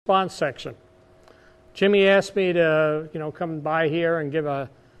response section. Jimmy asked me to, come by here and give a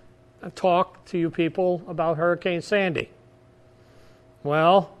talk to you people about Hurricane Sandy.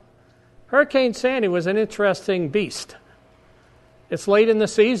 Well, Hurricane Sandy was an interesting beast. It's late in the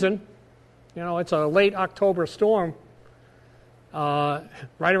season. It's a late October storm, right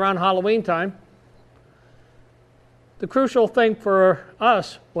around Halloween time. The crucial thing for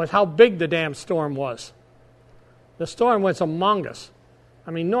us was how big the damn storm was. The storm was humongous.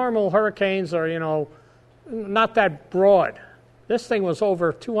 Normal hurricanes are, not that broad. This thing was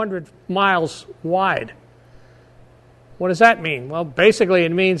over 200 miles wide. What does that mean? Well, basically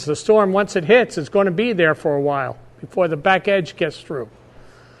it means the storm, once it hits, is going to be there for a while before the back edge gets through.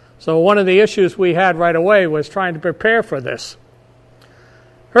 So one of the issues we had right away was trying to prepare for this.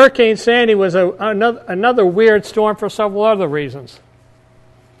 Hurricane Sandy was another weird storm for several other reasons.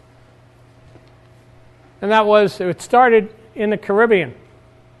 And that was, it started in the Caribbean.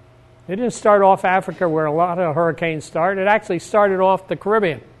 It didn't start off Africa where a lot of hurricanes start. It actually started off the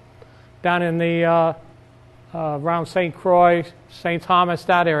Caribbean, down in the around St. Croix, St. Thomas,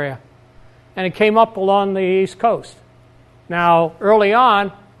 that area. And it came up along the East Coast. Now, early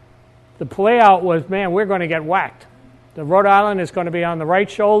on, the playout was, we're going to get whacked. The Rhode Island is going to be on the right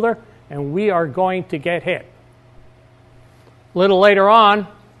shoulder, and we are going to get hit. A little later on,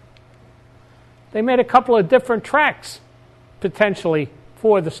 they made a couple of different tracks, potentially,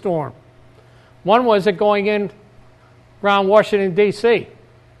 for the storm. One was it going in around Washington, D.C. It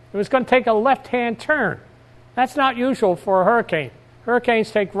was going to take a left-hand turn. That's not usual for a hurricane. Hurricanes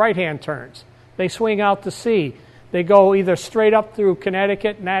take right-hand turns. They swing out to sea. They go either straight up through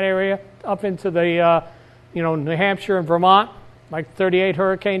Connecticut and that area, up into the, New Hampshire and Vermont, like 38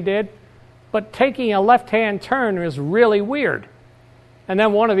 hurricane did. But taking a left-hand turn is really weird. And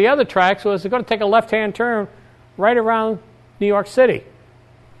then one of the other tracks was they're going to take a left-hand turn right around New York City.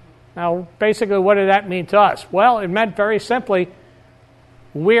 Now, basically, what did that mean to us? Well, it meant very simply,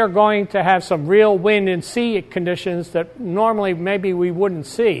 we are going to have some real wind and sea conditions that normally maybe we wouldn't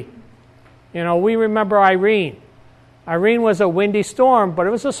see. We remember Irene. Irene was a windy storm, but it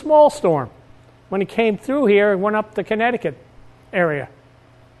was a small storm. When it came through here, it went up the Connecticut area.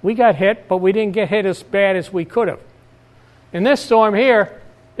 We got hit, but we didn't get hit as bad as we could have. In this storm here,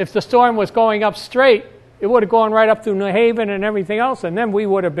 if the storm was going up straight, it would have gone right up through New Haven and everything else, and then we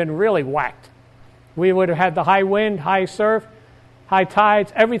would have been really whacked. We would have had the high wind, high surf, high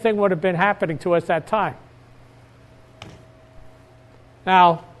tides. Everything would have been happening to us that time.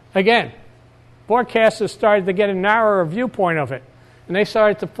 Now, again, forecasters started to get a narrower viewpoint of it, and they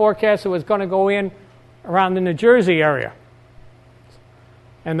started to forecast it was going to go in around the New Jersey area.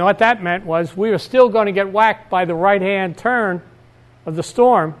 And what that meant was we were still going to get whacked by the right-hand turn of the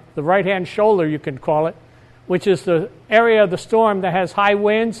storm, the right-hand shoulder, you can call it, which is the area of the storm that has high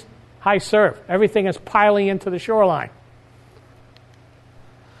winds, high surf. Everything is piling into the shoreline.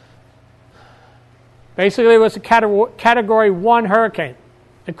 Basically, it was a Category 1 hurricane.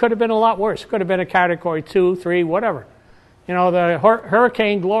 It could have been a lot worse. It could have been a Category 2, 3, whatever. The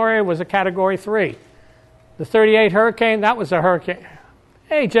Hurricane Gloria was a Category 3. The 38 hurricane, that was a hurricane.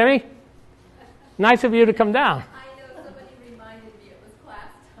 Hey, Jimmy. Nice of you to come down.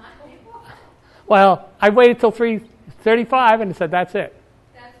 Well, I waited till 3:35 and said, that's it.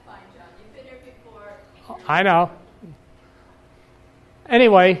 That's fine, John. You've been here before. I know.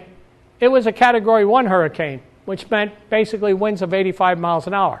 Anyway, it was a Category 1 hurricane, which meant basically winds of 85 miles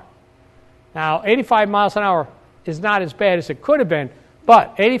an hour. Now, 85 miles an hour is not as bad as it could have been,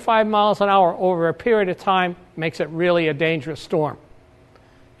 but 85 miles an hour over a period of time makes it really a dangerous storm.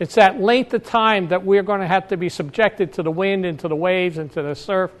 It's that length of time that we're going to have to be subjected to the wind and to the waves and to the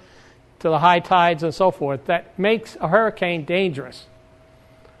surf, to the high tides and so forth, that makes a hurricane dangerous.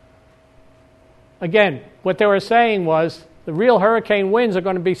 Again, what they were saying was the real hurricane winds are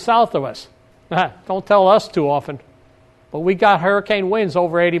going to be south of us. Don't tell us too often, but we got hurricane winds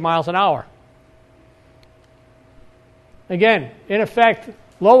over 80 miles an hour. Again, in effect,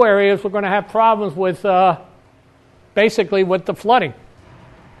 low areas were going to have problems with basically with the flooding.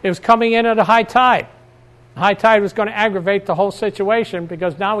 It was coming in at a high tide. The high tide was going to aggravate the whole situation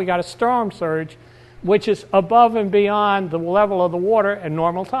because now we got a storm surge, which is above and beyond the level of the water at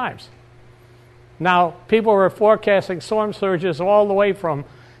normal times. Now, people were forecasting storm surges all the way from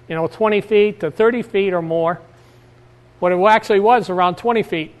 20 feet to 30 feet or more. What it actually was around 20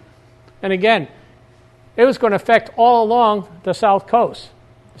 feet. And again, it was going to affect all along the south coast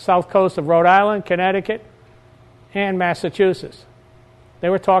of Rhode Island, Connecticut, and Massachusetts. They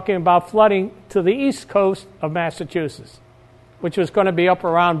were talking about flooding to the east coast of Massachusetts, which was going to be up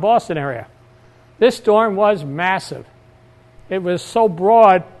around Boston area. This storm was massive. it was so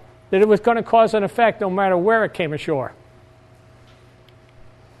broad that it was going to cause an effect no matter where it came ashore.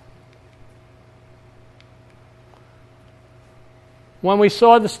 When we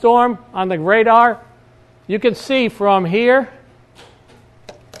saw the storm on the radar, you can see from here,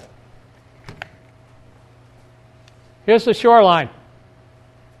 here's the shoreline.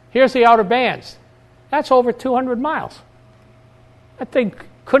 Here's the outer bands. That's over 200 miles. That thing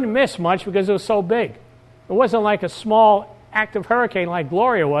couldn't miss much because it was so big. It wasn't like a small active hurricane like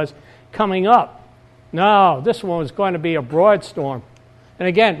Gloria was coming up. No, this one was going to be a broad storm. And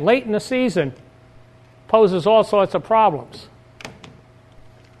again, late in the season, poses all sorts of problems.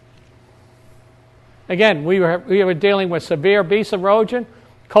 Again, we were dealing with severe beach erosion,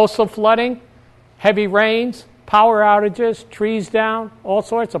 coastal flooding, heavy rains, power outages, trees down, all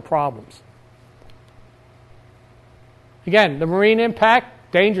sorts of problems. Again, the marine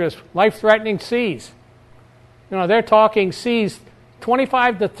impact, dangerous, life-threatening seas. You know, they're talking seas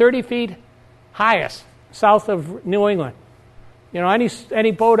 25 to 30 feet highest south of New England. You know,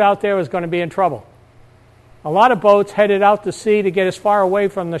 any boat out there is going to be in trouble. A lot of boats headed out to sea to get as far away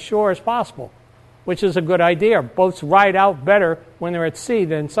from the shore as possible, which is a good idea. Boats ride out better when they're at sea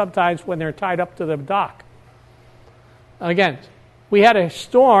than sometimes when they're tied up to the dock. Again, we had a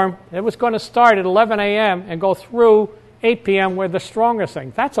storm that was going to start at 11 a.m. and go through 8 p.m. were the strongest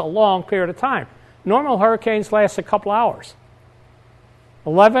thing. That's a long period of time. Normal hurricanes last a couple hours.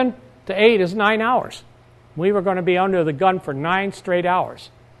 11 to 8 is 9 hours. We were going to be under the gun for 9 straight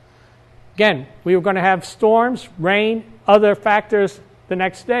hours. Again, we were going to have storms, rain, other factors the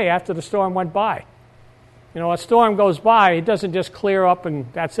next day after the storm went by. You know, a storm goes by, it doesn't just clear up and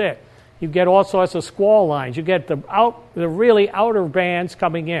that's it. You get all sorts of squall lines. You get the really outer bands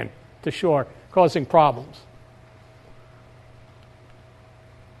coming in to shore, causing problems.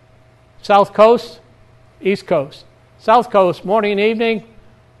 South coast, east coast. South coast, morning and evening.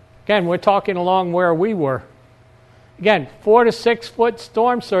 Again, we're talking along where we were. Again, 4 to 6 foot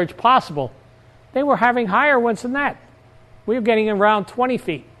storm surge possible. They were having higher ones than that. We were getting around 20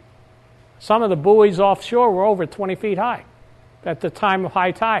 feet. Some of the buoys offshore were over 20 feet high at the time of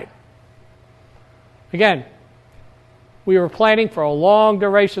high tide. Again, we were planning for a long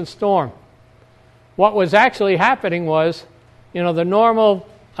duration storm. What was actually happening was, you know, the normal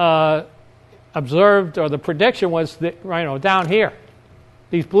observed or the prediction was that, you know, down here.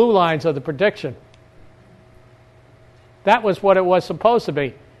 These blue lines are the prediction. That was what it was supposed to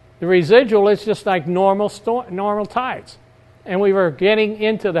be. The residual is just like normal tides. And we were getting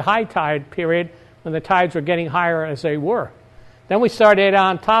into the high tide period when the tides were getting higher as they were. Then we started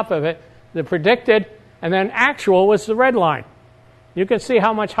on top of it, the predicted, and then actual was the red line. You can see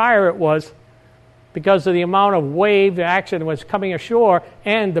how much higher it was because of the amount of wave action that was coming ashore,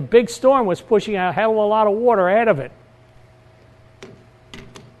 and the big storm was pushing a hell of a lot of water ahead of it.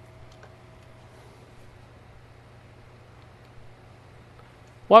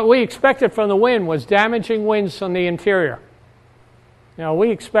 What we expected from the wind was damaging winds from the interior. You know,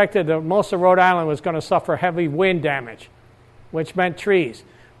 we expected that most of Rhode Island was going to suffer heavy wind damage, which meant trees.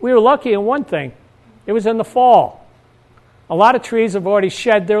 We were lucky in one thing. It was in the fall. A lot of trees have already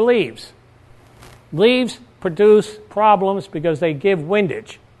shed their leaves. Leaves produce problems because they give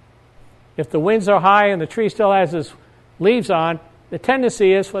windage. If the winds are high and the tree still has its leaves on, the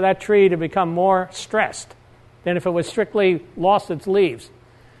tendency is for that tree to become more stressed than if it was strictly lost its leaves.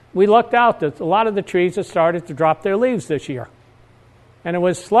 We lucked out that a lot of the trees had started to drop their leaves this year. And it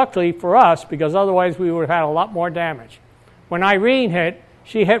was luckily for us because otherwise we would have had a lot more damage. When Irene hit,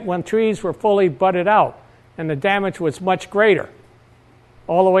 she hit when trees were fully budded out, and the damage was much greater,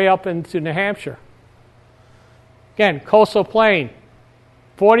 all the way up into New Hampshire. Again, coastal plain,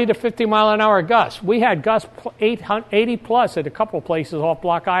 40 to 50 mile an hour gusts. We had gusts 80 plus at a couple of places off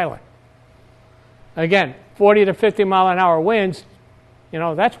Block Island. Again, 40 to 50 mile an hour winds, you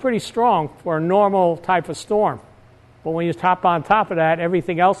know, that's pretty strong for a normal type of storm. But when you top on top of that,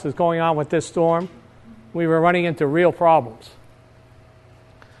 everything else is going on with this storm, we were running into real problems.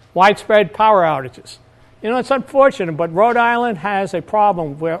 Widespread power outages. You know, it's unfortunate, but Rhode Island has a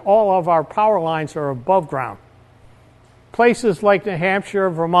problem where all of our power lines are above ground. Places like New Hampshire,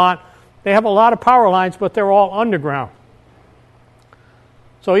 Vermont, they have a lot of power lines, but they're all underground.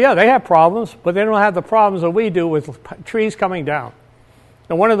 So, yeah, they have problems, but they don't have the problems that we do with trees coming down.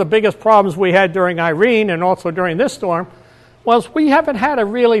 And one of the biggest problems we had during Irene and also during this storm was we haven't had a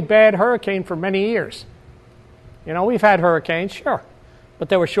really bad hurricane for many years. You know, we've had hurricanes, sure, but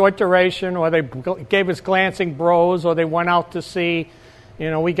they were short duration, or they gave us glancing blows, or they went out to sea.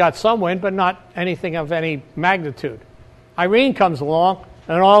 You know, we got some wind, but not anything of any magnitude. Irene comes along,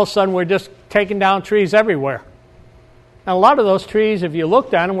 and all of a sudden we're just taking down trees everywhere. And a lot of those trees, if you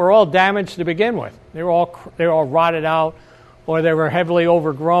looked at them, were all damaged to begin with. They were all rotted out, or they were heavily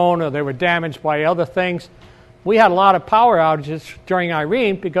overgrown, or they were damaged by other things. We had a lot of power outages during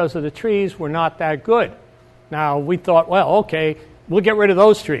Irene because of the trees were not that good. Now, we thought, well, okay, we'll get rid of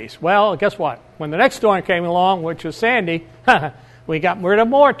those trees. Well, guess what? When the next storm came along, which was Sandy, we got rid of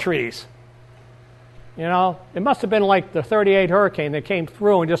more trees. You know, it must have been like the 38 hurricane that came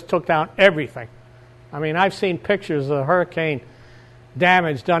through and just took down everything. I mean, I've seen pictures of the hurricane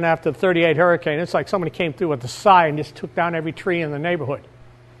damage done after the 38 hurricane. It's like somebody came through with the side and just took down every tree in the neighborhood.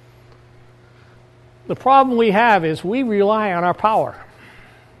 The problem we have is we rely on our power.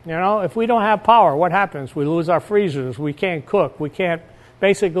 You know, if we don't have power, what happens? We lose our freezers. We can't cook. We can't,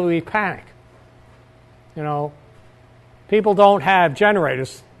 basically we panic. You know, people don't have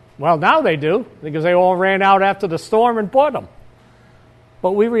generators. Well, now they do because they all ran out after the storm and bought them.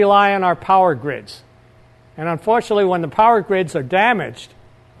 But we rely on our power grids. And unfortunately, when the power grids are damaged,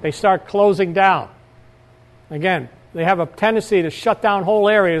 they start closing down. Again, they have a tendency to shut down whole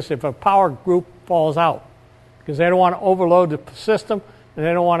areas if a power group falls out because they don't want to overload the system and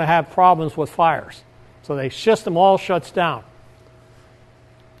they don't want to have problems with fires. So the system all shuts down.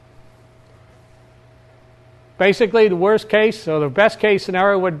 Basically, the worst case, or the best case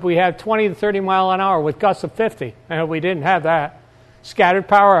scenario would we have 20 to 30 mile an hour with gusts of 50. And we didn't have that. Scattered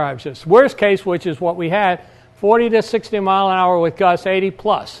power outages. Worst case, which is what we had, 40 to 60 mile an hour with gusts 80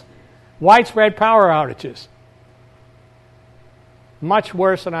 plus. Widespread power outages. Much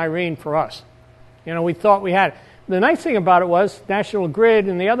worse than Irene for us. You know, we thought we had it. The nice thing about it was National Grid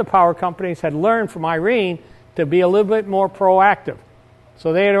and the other power companies had learned from Irene to be a little bit more proactive.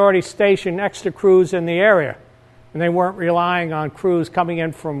 So they had already stationed extra crews in the area. And they weren't relying on crews coming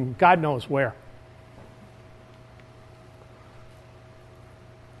in from God knows where.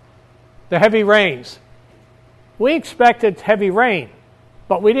 The heavy rains. We expected heavy rain,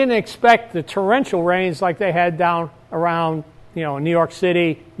 but we didn't expect the torrential rains like they had down around, you know, New York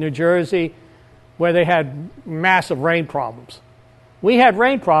City, New Jersey, where they had massive rain problems. We had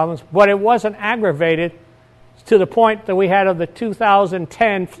rain problems, but it wasn't aggravated to the point that we had of the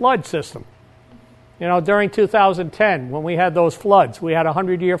 2010 flood system. You know, during 2010, when we had those floods, we had a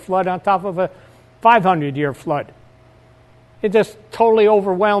 100-year flood on top of a 500-year flood. It just totally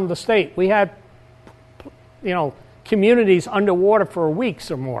overwhelmed the state. We had, you know, communities underwater for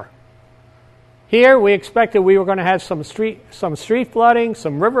weeks or more. Here, we expected we were going to have some street flooding,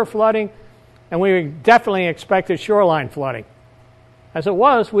 some river flooding, and we definitely expected shoreline flooding. As it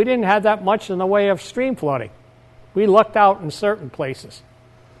was, we didn't have that much in the way of stream flooding. We lucked out in certain places.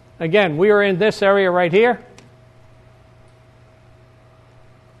 Again, we were in this area right here.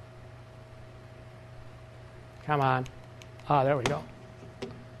 Come on. Ah, there we go.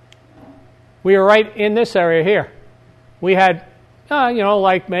 We were right in this area here. We had, you know,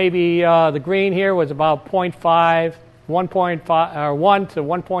 like maybe the green here was about 0.5, 1.5, or 1 to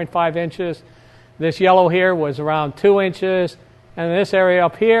 1.5 inches. This yellow here was around 2 inches. And this area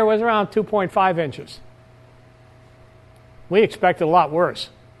up here was around 2.5 inches. We expected a lot worse.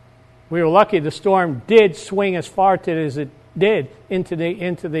 We were lucky the storm did swing as far as it did into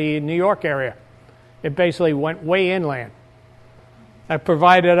the New York area. It basically went way inland. That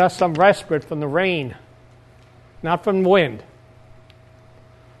provided us some respite from the rain, not from wind.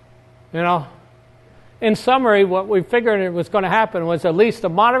 You know, in summary, what we figured was going to happen was at least a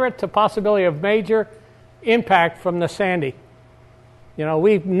moderate to possibility of major impact from the Sandy. You know,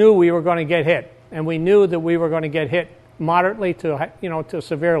 we knew we were going to get hit, and we knew that we were going to get hit moderately to, you know, to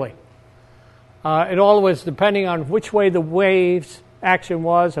severely. It all was depending on which way the waves action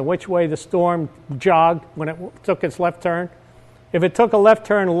was and which way the storm jogged when it took its left turn. If it took a left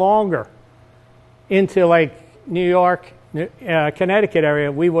turn longer into like New York, Connecticut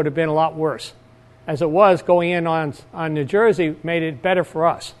area, we would have been a lot worse. As it was, going in on New Jersey made it better for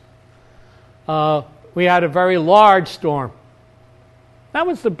us. We had a very large storm. That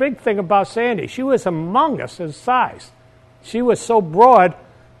was the big thing about Sandy. She was among us in size. She was so broad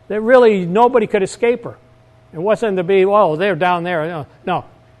that really nobody could escape her. It wasn't to be, well, they're down there. No,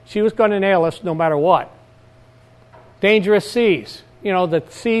 she was going to nail us no matter what. Dangerous seas. You know, the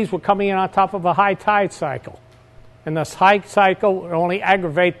seas were coming in on top of a high tide cycle. And this high cycle would only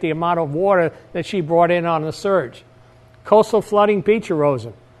aggravate the amount of water that she brought in on the surge. Coastal flooding, beach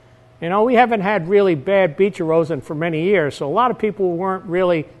erosion. You know, we haven't had really bad beach erosion for many years, so a lot of people weren't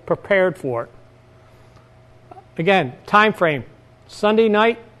really prepared for it. Again, time frame, Sunday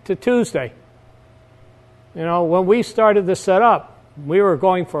night to Tuesday. You know, when we started to set up, we were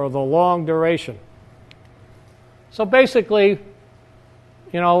going for the long duration. So basically,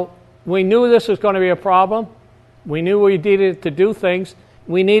 you know, we knew this was going to be a problem. We knew we needed to do things.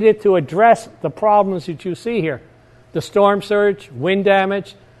 We needed to address the problems that you see here. The storm surge, wind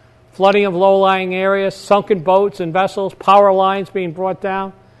damage, flooding of low-lying areas, sunken boats and vessels, power lines being brought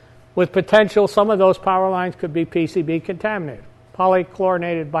down. With potential, some of those power lines could be PCB contaminated.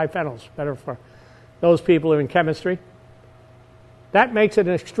 Polychlorinated biphenyls, better for those people who are in chemistry. That makes it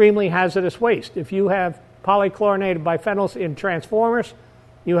an extremely hazardous waste. If you have polychlorinated biphenyls in transformers,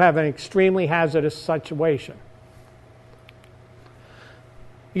 you have an extremely hazardous situation.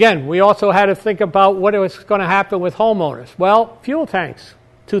 Again, we also had to think about what was going to happen with homeowners. Well, fuel tanks.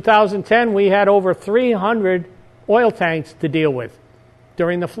 2010, we had over 300 oil tanks to deal with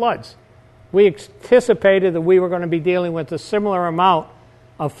during the floods. We anticipated that we were going to be dealing with a similar amount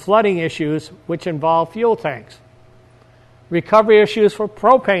of flooding issues which involve fuel tanks. Recovery issues for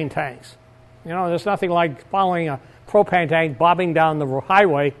propane tanks. You know, there's nothing like following a propane tank bobbing down the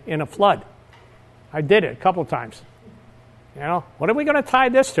highway in a flood. I did it a couple of times. You know, what are we going to tie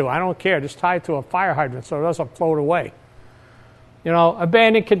this to? I don't care. Just tie it to a fire hydrant so it doesn't float away. You know,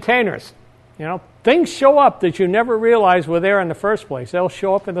 abandoned containers. You know, things show up that you never realized were there in the first place. They'll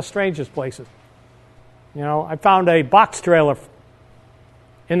show up in the strangest places. You know, I found a box trailer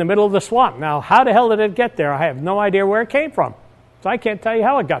in the middle of the swamp. Now, how the hell did it get there? I have no idea where it came from. So I can't tell you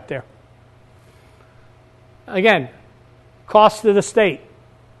how it got there. Again, cost to the state.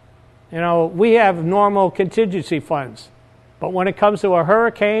 You know, we have normal contingency funds. But when it comes to a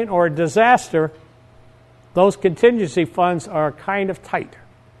hurricane or a disaster, those contingency funds are kind of tight.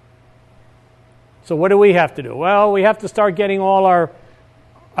 So what do we have to do? Well, we have to start getting all our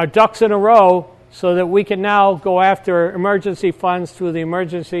ducks in a row so that we can now go after emergency funds through the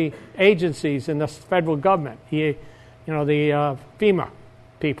emergency agencies in the federal government, the FEMA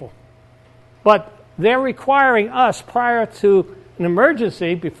people. But they're requiring us prior to an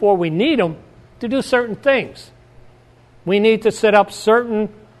emergency, before we need them, to do certain things. We need to set up certain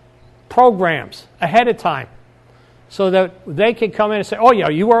programs ahead of time so that they can come in and say, oh, yeah,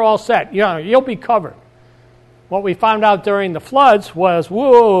 you are all set. Yeah, you'll be covered. What we found out during the floods was,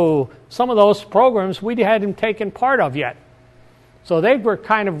 whoa, some of those programs we hadn't taken part of yet. So they were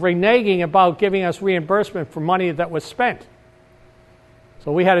kind of reneging about giving us reimbursement for money that was spent.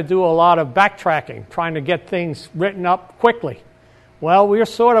 So we had to do a lot of backtracking, trying to get things written up quickly. Well, we were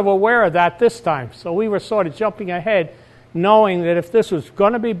sort of aware of that this time. So we were sort of jumping ahead, knowing that if this was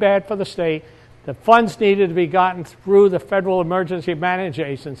going to be bad for the state, the funds needed to be gotten through the Federal Emergency Management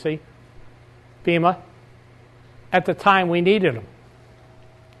Agency, FEMA, at the time we needed them.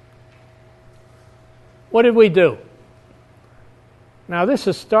 What did we do? Now, this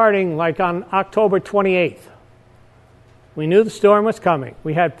is starting like on October 28th. We knew the storm was coming.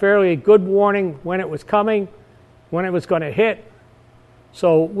 We had fairly good warning when it was coming, when it was going to hit.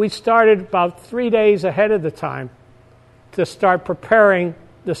 So we started about 3 days ahead of the time to start preparing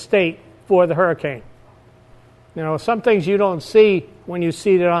the state for the hurricane. You know, some things you don't see when you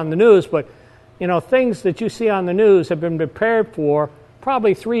see it on the news, but, you know, things that you see on the news have been prepared for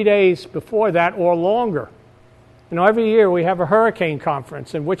probably 3 days before that or longer. You know, every year we have a hurricane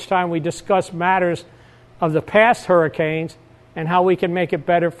conference in which time we discuss matters of the past hurricanes and how we can make it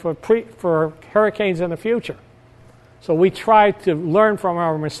better for hurricanes in the future. So we try to learn from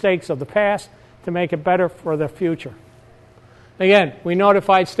our mistakes of the past to make it better for the future. Again, we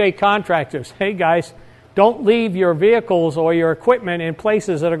notified state contractors, hey guys, don't leave your vehicles or your equipment in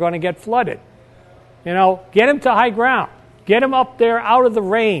places that are going to get flooded. You know, get them to high ground. Get them up there out of the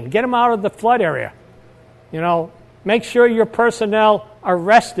rain. Get them out of the flood area. You know, make sure your personnel are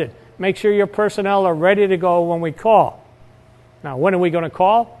rested. Make sure your personnel are ready to go when we call. Now, when are we going to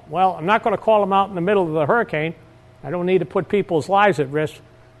call? Well, I'm not going to call them out in the middle of the hurricane. I don't need to put people's lives at risk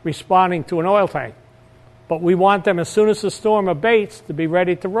responding to an oil tank. But we want them, as soon as the storm abates, to be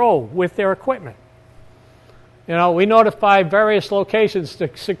ready to roll with their equipment. You know, we notify various locations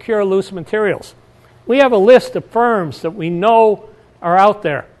to secure loose materials. We have a list of firms that we know are out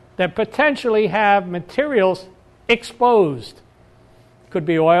there that potentially have materials exposed. Could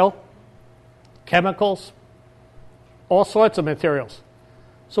be oil, chemicals, all sorts of materials.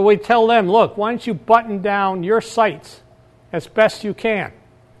 So we tell them, look, why don't you button down your sites as best you can?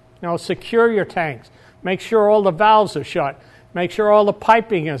 You know, secure your tanks. Make sure all the valves are shut. Make sure all the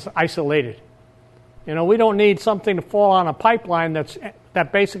piping is isolated. You know, we don't need something to fall on a pipeline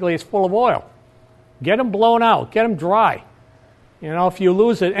that basically is full of oil. Get them blown out. Get them dry. You know, if you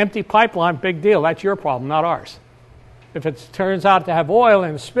lose an empty pipeline, big deal. That's your problem, not ours. If it turns out to have oil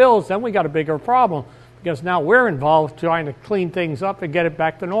and spills, then we got a bigger problem because now we're involved trying to clean things up and get it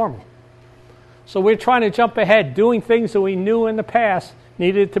back to normal. So we're trying to jump ahead, doing things that we knew in the past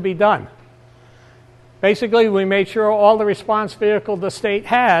needed to be done. Basically, we made sure all the response vehicle the state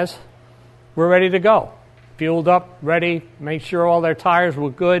has were ready to go. Fueled up, ready, made sure all their tires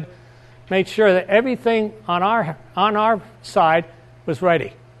were good, made sure that everything on our side was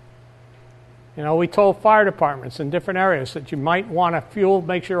ready. You know, we told fire departments in different areas that you might want to fuel,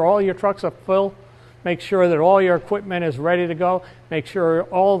 make sure all your trucks are full, make sure that all your equipment is ready to go, make sure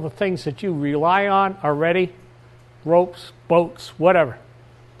all the things that you rely on are ready, ropes, boats, whatever.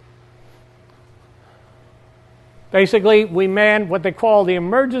 Basically, we manned what they call the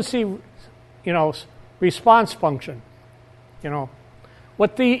emergency, response function.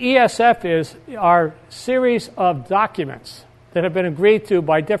 What the ESF is are series of documents that have been agreed to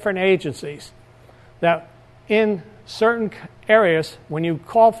by different agencies that in certain areas, when you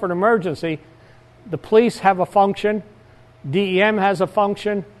call for an emergency, the police have a function, DEM has a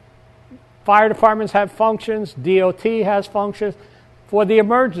function, fire departments have functions, DOT has functions. For the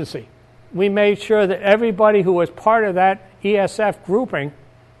emergency, we made sure that everybody who was part of that ESF grouping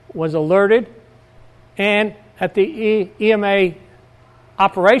was alerted, and at the EMA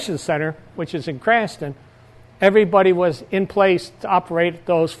Operations Center, which is in Cranston, everybody was in place to operate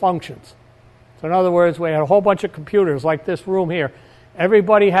those functions. So in other words, we had a whole bunch of computers like this room here.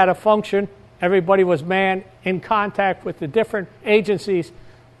 Everybody had a function. Everybody was manned in contact with the different agencies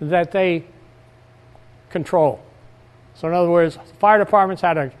that they control. So in other words, fire departments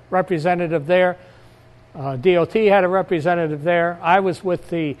had a representative there. DOT had a representative there. I was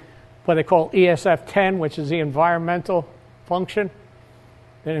with what they call ESF 10, which is the environmental function.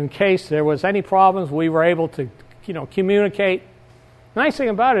 And in case there was any problems, we were able to, communicate. The nice thing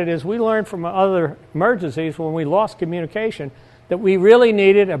about it is we learned from other emergencies when we lost communication that we really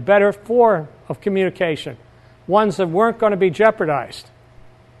needed a better form of communication, ones that weren't going to be jeopardized.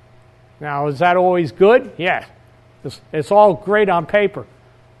 Now, is that always good? Yeah. It's all great on paper.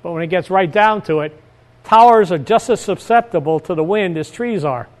 But when it gets right down to it, towers are just as susceptible to the wind as trees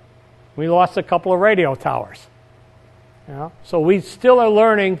are. We lost a couple of radio towers. So we still are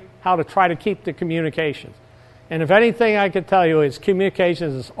learning how to try to keep the communications. And if anything I can tell you is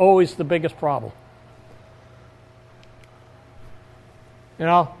communications is always the biggest problem.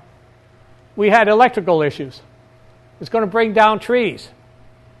 We had electrical issues. It's going to bring down trees,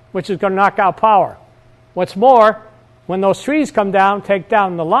 which is going to knock out power. What's more, when those trees come down, take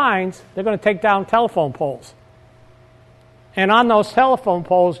down the lines, they're going to take down telephone poles. And on those telephone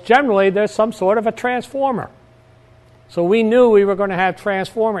poles, generally, there's some sort of a transformer. So we knew we were going to have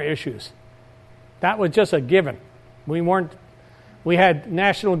transformer issues. That was just a given. We had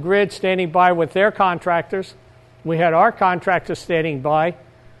National Grid standing by with their contractors. We had our contractors standing by.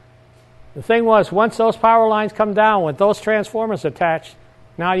 The thing was, once those power lines come down with those transformers attached,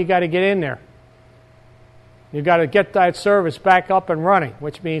 now you got to get in there. You've got to get that service back up and running,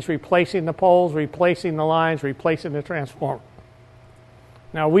 which means replacing the poles, replacing the lines, replacing the transformer.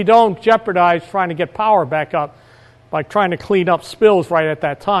 Now, we don't jeopardize trying to get power back up by trying to clean up spills right at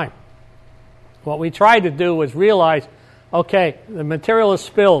that time. What we tried to do was realize, okay, the material is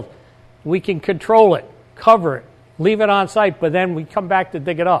spilled. We can control it, cover it, leave it on site, but then we come back to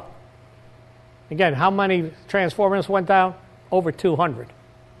dig it up. Again, how many transformers went down? Over 200.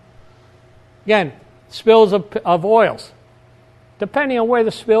 Again, spills of oils. Depending on where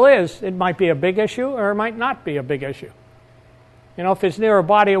the spill is, it might be a big issue or it might not be a big issue. If it's near a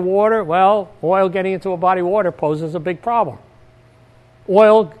body of water, well, oil getting into a body of water poses a big problem.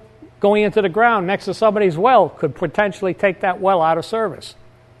 Oil going into the ground next to somebody's well could potentially take that well out of service.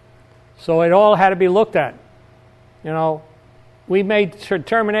 So it all had to be looked at. We made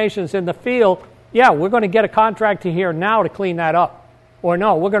determinations in the field, we're going to get a contractor here now to clean that up. Or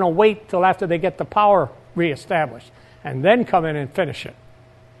no, we're going to wait till after they get the power reestablished and then come in and finish it.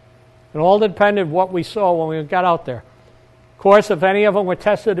 It all depended on what we saw when we got out there. Of course, if any of them were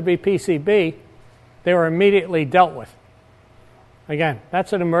tested to be PCB, they were immediately dealt with. Again,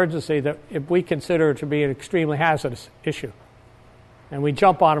 that's an emergency that if we consider to be an extremely hazardous issue. And we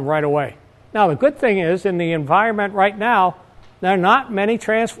jump on them right away. Now, the good thing is, in the environment right now, there are not many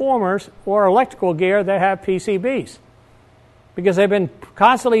transformers or electrical gear that have PCBs, because they've been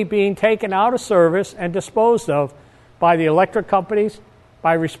constantly being taken out of service and disposed of by the electric companies,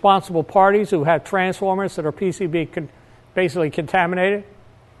 by responsible parties who have transformers that are PCB basically contaminated.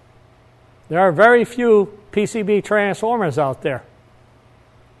 There are very few PCB transformers out there,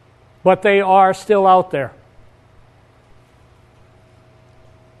 but they are still out there.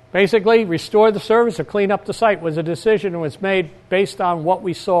 Basically, restore the service or clean up the site was a decision that was made based on what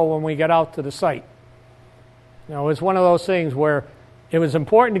we saw when we got out to the site. It was one of those things where it was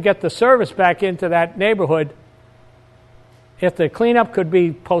important to get the service back into that neighborhood. If the cleanup could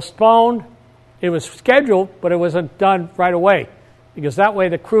be postponed It was scheduled, but it wasn't done right away, because that way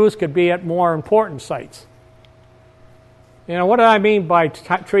the crews could be at more important sites. What do I mean by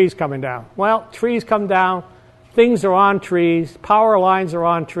trees coming down? Well, trees come down, things are on trees, power lines are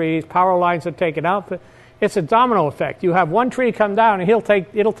on trees, power lines are taken out. It's a domino effect. You have one tree come down, and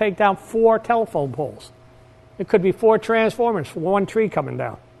it'll take down 4 telephone poles. It could be 4 transformers for one tree coming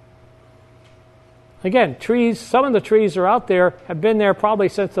down. Again, trees, some of the trees are out there, have been there probably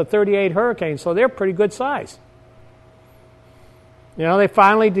since the 38 hurricane, so they're pretty good size. They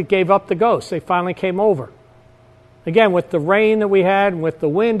finally gave up the ghost. They finally came over. Again, with the rain that we had, with the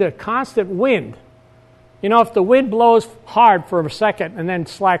wind, a constant wind. If the wind blows hard for a second and then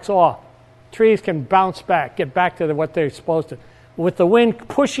slacks off, trees can bounce back, get back to what they're supposed to. With the wind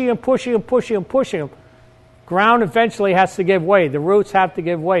pushing them, ground eventually has to give way. The roots have to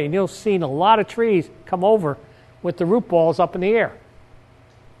give way. And you'll see a lot of trees come over with the root balls up in the air.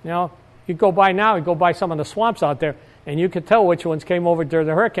 You go by some of the swamps out there, and you can tell which ones came over during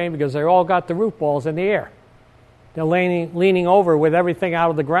the hurricane because they all got the root balls in the air. They're leaning over with everything out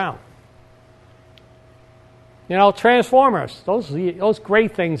of the ground. Transformers, those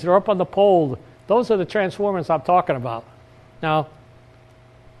great things that are up on the pole, those are the transformers I'm talking about. Now,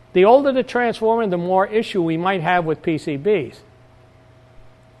 the older the transformer, the more issue we might have with PCBs.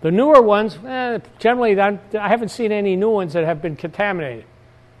 The newer ones, generally, I haven't seen any new ones that have been contaminated.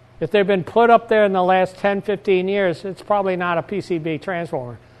 If they've been put up there in the last 10, 15 years, it's probably not a PCB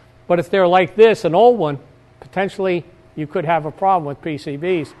transformer. But if they're like this, an old one, potentially you could have a problem with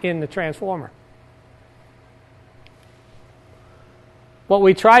PCBs in the transformer. What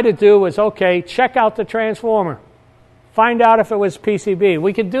we try to do is, check out the transformer. Find out if it was PCB.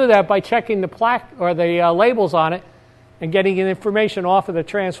 We can do that by checking the plaque or the labels on it and getting information off of the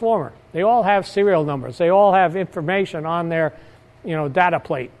transformer. They all have serial numbers. They all have information on their, data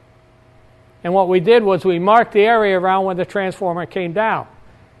plate. And what we did was we marked the area around where the transformer came down.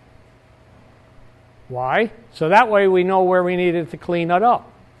 Why? So that way we know where we needed to clean it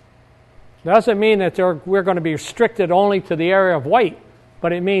up. Doesn't mean that we're going to be restricted only to the area of white,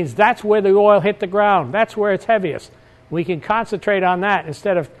 but it means that's where the oil hit the ground. That's where it's heaviest. We can concentrate on that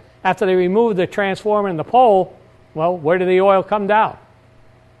instead of, after they remove the transformer and the pole, where did the oil come down?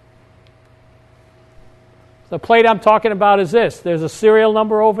 The plate I'm talking about is this. There's a serial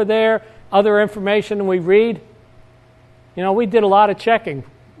number over there, other information we read. We did a lot of checking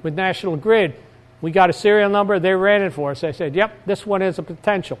with National Grid. We got a serial number, they ran it for us. They said, yep, this one is a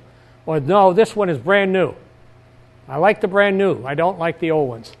potential. Or no, this one is brand new. I like the brand new. I don't like the old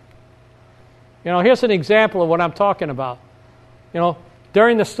ones. Here's an example of what I'm talking about.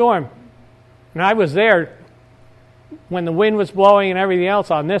 During the storm, and I was there when the wind was blowing and everything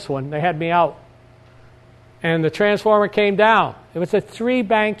else on this one. They had me out. And the transformer came down. It was a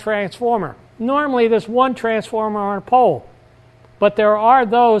 3-bank transformer. Normally, there's 1 transformer on a pole. But there are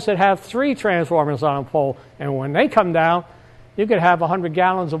those that have 3 transformers on a pole. And when they come down, you could have 100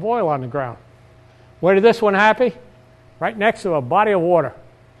 gallons of oil on the ground. Where did this one happen? Right next to a body of water.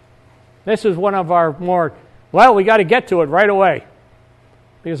 This is one of our more, we got to get to it right away.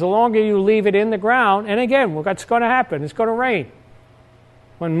 Because the longer you leave it in the ground, and again, what's going to happen? It's going to rain.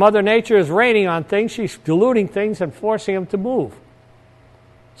 When Mother Nature is raining on things, she's diluting things and forcing them to move.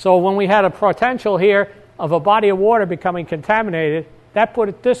 So when we had a potential here of a body of water becoming contaminated, that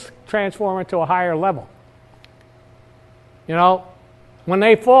put this transformer to a higher level. When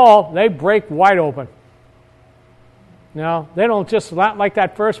they fall, they break wide open. They don't just, not like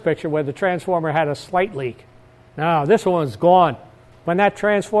that first picture where the transformer had a slight leak. No, this one's gone. When that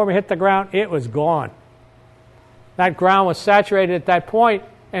transformer hit the ground, it was gone. That ground was saturated at that point,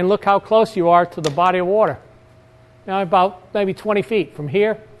 and look how close you are to the body of water. About maybe 20 feet. From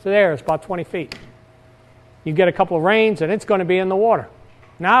here to there, it's about 20 feet. You get a couple of rains, and it's going to be in the water.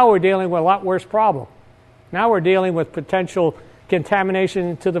 Now we're dealing with a lot worse problem. Now we're dealing with potential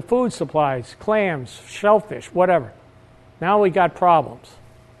contamination to the food supplies, clams, shellfish, whatever. Now we got problems.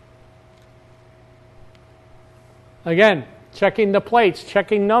 Again, checking the plates,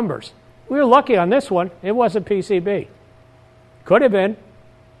 checking numbers. We were lucky on this one. It wasn't PCB. Could have been,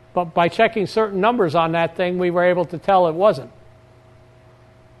 but by checking certain numbers on that thing, we were able to tell it wasn't.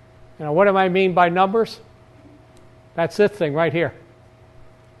 What do I mean by numbers? That's this thing right here.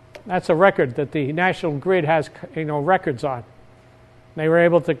 That's a record that the National Grid has, records on. They were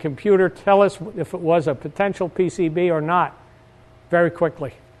able to tell us if it was a potential PCB or not very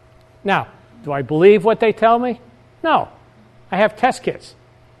quickly. Now, do I believe what they tell me? No. I have test kits.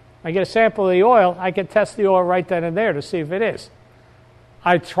 I get a sample of the oil. I can test the oil right then and there to see if it is.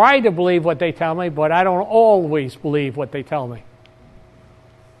 I try to believe what they tell me, but I don't always believe what they tell me.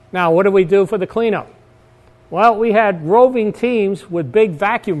 Now, what did we do for the cleanup? Well, we had roving teams with big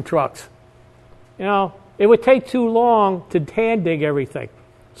vacuum trucks. You know, it would take too long to hand dig everything.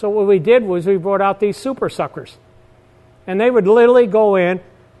 So what we did was we brought out these super suckers. And they would literally go in,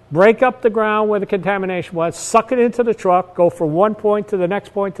 break up the ground where the contamination was, suck it into the truck, go from one point to the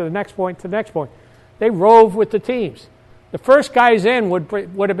next point, to the next point, to the next point. They rove with the teams. The first guys in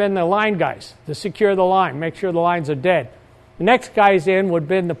would have been the line guys to secure the line, make sure the lines are dead. The next guys in would have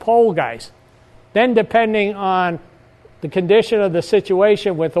been the pole guys. Then, depending on the condition of the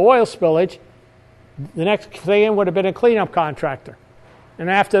situation with oil spillage, the next thing in would have been a cleanup contractor. And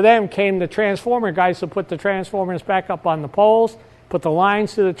after them came the transformer guys to put the transformers back up on the poles, put the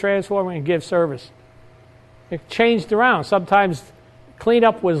lines to the transformer, and give service. It changed around. Sometimes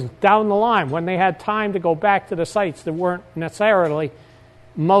cleanup was down the line when they had time to go back to the sites that weren't necessarily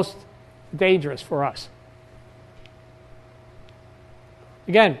most dangerous for us.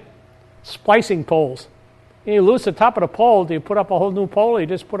 Again, splicing poles. You lose the top of the pole, do you put up a whole new pole, or you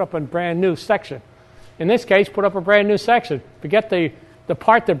just put up a brand new section? In this case, put up a brand new section. Forget the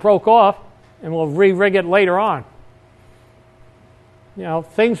part that broke off, and we'll re-rig it later on. You know,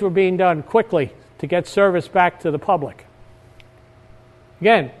 things were being done quickly to get service back to the public.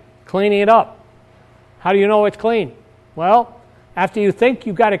 Again, cleaning it up. How do you know it's clean? Well, after you think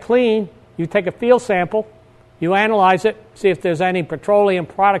you got it clean, you take a field sample, you analyze it, see if there's any petroleum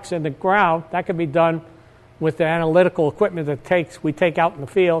products in the ground. That can be done with the analytical equipment that we take out in the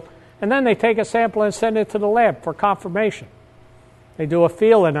field. And then they take a sample and send it to the lab for confirmation. They do a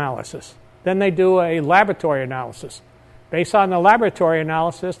field analysis. Then they do a laboratory analysis. Based on the laboratory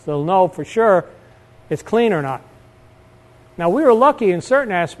analysis, they'll know for sure it's clean or not. Now, we were lucky in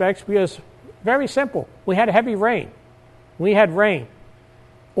certain aspects because, very simple, we had heavy rain. We had rain.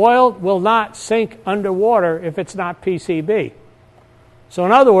 Oil will not sink underwater if it's not PCB. So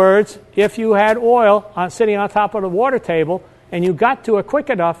in other words, if you had oil sitting on top of the water table and you got to it quick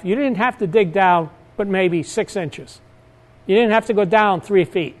enough, you didn't have to dig down but maybe 6 inches. You didn't have to go down 3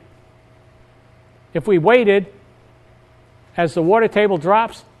 feet. If we waited, as the water table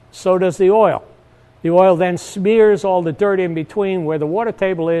drops, so does the oil. The oil then smears all the dirt in between where the water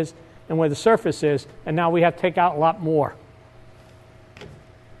table is and where the surface is, and now we have to take out a lot more.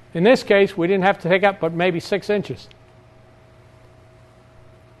 In this case, we didn't have to take out but maybe 6 inches.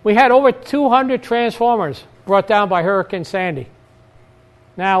 We had over 200 transformers brought down by Hurricane Sandy.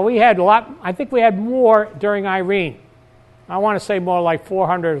 Now, we had a lot, I think we had more during Irene. I want to say more like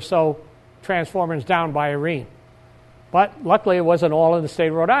 400 or so transformers down by Irene. But luckily, it wasn't all in the state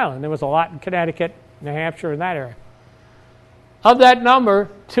of Rhode Island. There was a lot in Connecticut, New Hampshire, and that area. Of that number,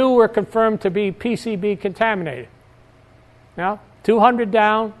 2 were confirmed to be PCB contaminated. Now, 200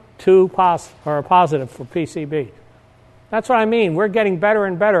 down, 2 are positive for PCB. That's what I mean. We're getting better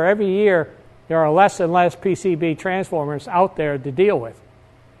and better. Every year, there are less and less PCB transformers out there to deal with.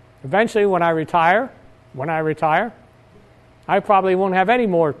 Eventually, when I retire, I probably won't have any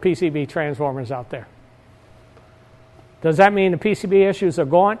more PCB transformers out there. Does that mean the PCB issues are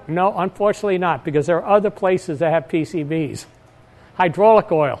gone? No, unfortunately not, because there are other places that have PCBs.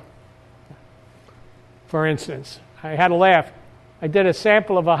 Hydraulic oil, for instance. I had a laugh. I did a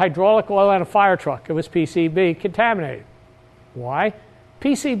sample of a hydraulic oil on a fire truck. It was PCB contaminated. Why?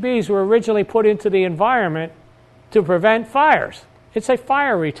 PCBs were originally put into the environment to prevent fires. It's a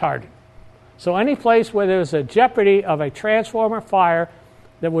fire retardant. So any place where there's a jeopardy of a transformer fire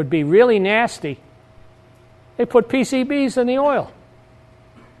that would be really nasty, they put PCBs in the oil.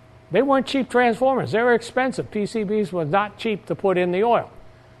 They weren't cheap transformers. They were expensive. PCBs were not cheap to put in the oil.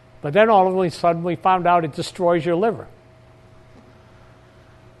 But then all of a sudden we found out it destroys your liver.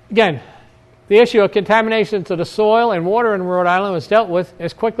 Again, the issue of contamination to the soil and water in Rhode Island was dealt with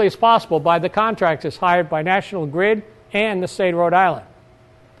as quickly as possible by the contractors hired by National Grid and the state of Rhode Island.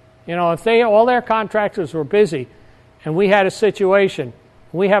 You know, if all their contractors were busy and we had a situation,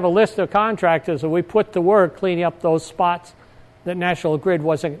 we have a list of contractors that we put to work cleaning up those spots that National Grid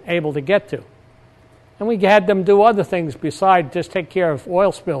wasn't able to get to. And we had them do other things besides just take care of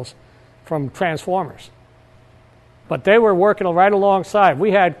oil spills from transformers. But they were working right alongside.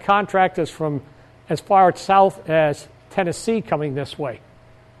 We had contractors from as far south as Tennessee coming this way,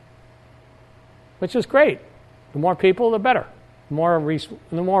 which is great. The more people, the better. The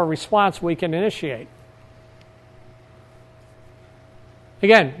more response we can initiate.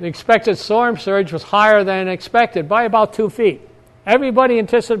 Again, the expected storm surge was higher than expected by about 2 feet. Everybody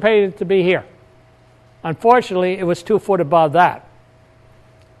anticipated it to be here. Unfortunately, it was 2 foot above that.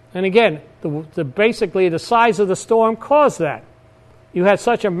 And again, basically the size of the storm caused that. You had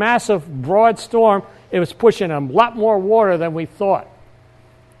such a massive, broad storm, it was pushing a lot more water than we thought.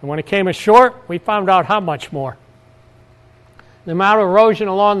 And when it came ashore, we found out how much more. The amount of erosion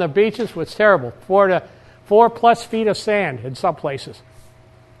along the beaches was terrible. 4+ feet of sand in some places.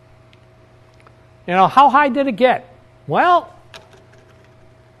 You know, how high did it get? Well,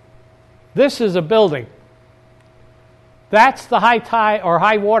 this is a building. That's the high tide or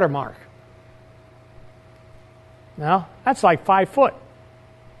high water mark. Now, that's like 5 foot.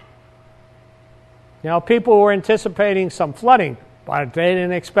 You know, people were anticipating some flooding, but they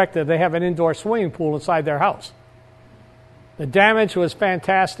didn't expect that they have an indoor swimming pool inside their house. The damage was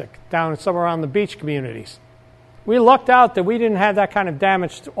fantastic down some around the beach communities. We lucked out that we didn't have that kind of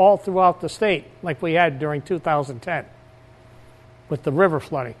damage all throughout the state like we had during 2010 with the river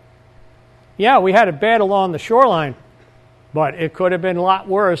flooding. Yeah, we had it bad along the shoreline, but it could have been a lot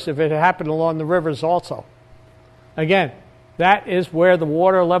worse if it had happened along the rivers also. Again, that is where the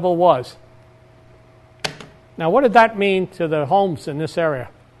water level was. Now, what did that mean to the homes in this area?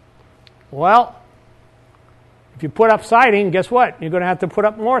 Well, if you put up siding, guess what? You're going to have to put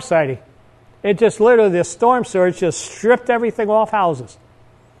up more siding. It just literally, the storm surge just stripped everything off houses.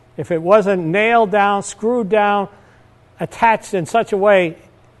 If it wasn't nailed down, screwed down, attached in such a way,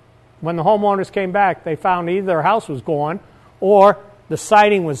 when the homeowners came back, they found either their house was gone or the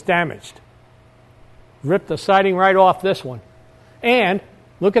siding was damaged. Ripped the siding right off this one. And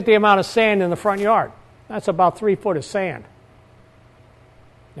look at the amount of sand in the front yard. That's about 3 foot of sand.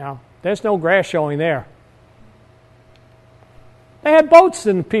 Now, there's no grass showing there. They had boats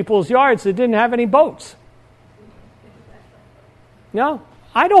in people's yards that didn't have any boats. No,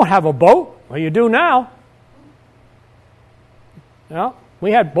 I don't have a boat. Well, you do now. No,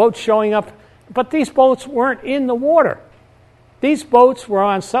 we had boats showing up, but these boats weren't in the water. These boats were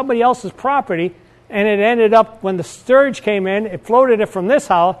on somebody else's property, and it ended up, when the surge came in, it floated it from this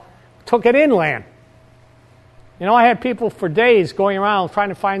house, took it inland. You know, I had people for days going around trying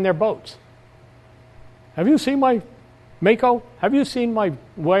to find their boats. Have you seen my Mako? Have you seen my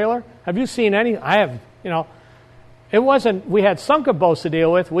whaler? Have you seen any? I have, you know. It wasn't, we had sunken boats to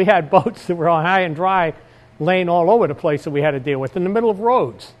deal with. We had boats that were on high and dry, laying all over the place that we had to deal with in the middle of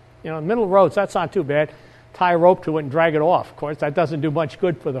roads. You know, in the middle of roads, that's not too bad. Tie a rope to it and drag it off. Of course, that doesn't do much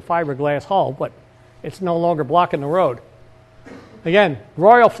good for the fiberglass hull, but it's no longer blocking the road. Again,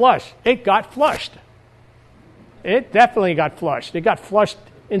 royal flush. It got flushed. It definitely got flushed. It got flushed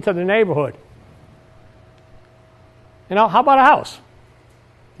into the neighborhood. You know, how about a house?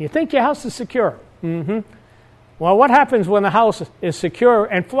 You think your house is secure. Mm-hmm. Well, what happens when the house is secure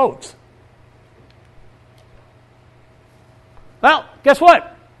and floats? Well, guess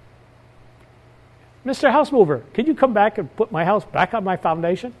what? Mr. House Mover, could you come back and put my house back on my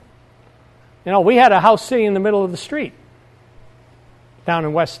foundation? You know, we had a house sitting in the middle of the street down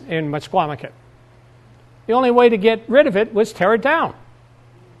in Mesquamaket. The only way to get rid of it was tear it down.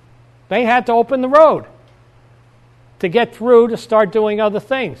 They had to open the road to get through to start doing other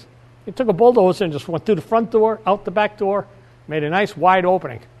things. They took a bulldozer and just went through the front door, out the back door, made a nice wide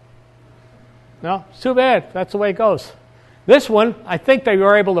opening. No, it's too bad. That's the way it goes. This one, I think they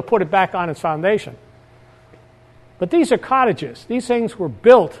were able to put it back on its foundation. But these are cottages. These things were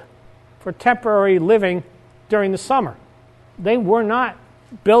built for temporary living during the summer. They were not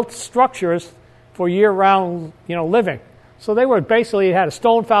built structures for year-round, living. So they were basically had a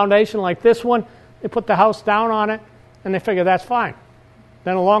stone foundation like this one. They put the house down on it, and they figure that's fine.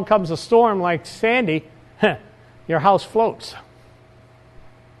 Then along comes a storm like Sandy, your house floats.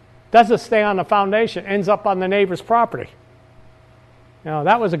 Doesn't stay on the foundation, ends up on the neighbor's property.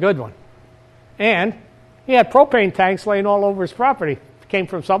 That was a good one. And he had propane tanks laying all over his property. It came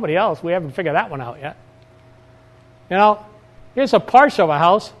from somebody else. We haven't figured that one out yet. Here's a part of a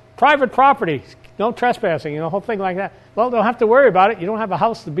house, private property, no trespassing, a whole thing like that. Well, don't have to worry about it. You don't have a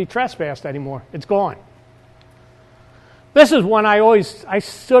house to be trespassed anymore. It's gone. This is one I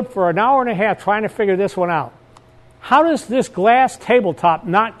stood for an hour and a half trying to figure this one out. How does this glass tabletop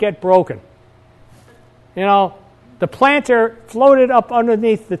not get broken? The planter floated up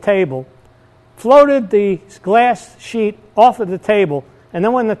underneath the table, floated the glass sheet off of the table, and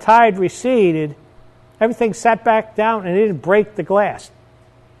then when the tide receded, everything sat back down and it didn't break the glass.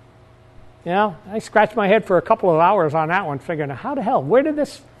 I scratched my head for a couple of hours on that one, figuring, how the hell, where did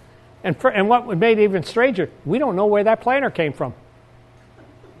this... And what made it even stranger, we don't know where that planter came from.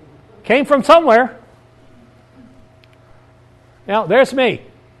 Came from somewhere. There's me.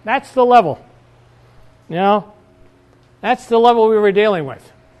 That's the level. That's the level we were dealing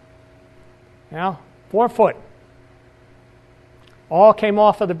with. 4 foot. All came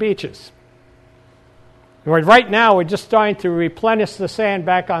off of the beaches. Right now, we're just starting to replenish the sand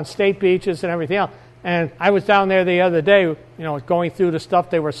back on state beaches and everything else. And I was down there the other day, going through the stuff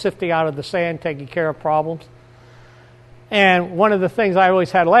they were sifting out of the sand, taking care of problems. And one of the things I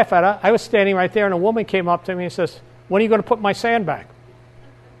always had to laugh at, I was standing right there, and a woman came up to me and says, "When are you going to put my sand back?"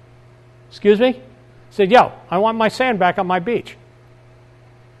 Excuse me? I said, "Yo, I want my sand back on my beach."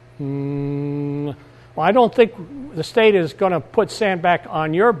 Well, I don't think the state is going to put sand back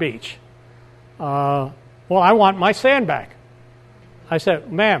on your beach. Well, I want my sand back. I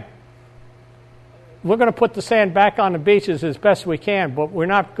said, "Ma'am, we're going to put the sand back on the beaches as best we can, but we're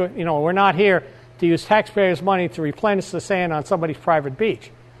not here to use taxpayers' money to replenish the sand on somebody's private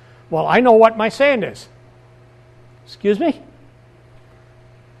beach." "Well, I know what my sand is." Excuse me?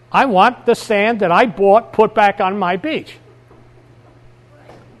 "I want the sand that I bought put back on my beach."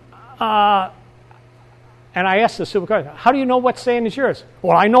 And I asked the supervisor, "How do you know what sand is yours?"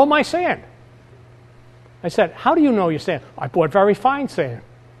 "Well, I know my sand." I said, "How do you know your sand?" "I bought very fine sand."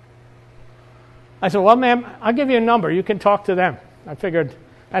 I said, "Well, ma'am, I'll give you a number. You can talk to them." I figured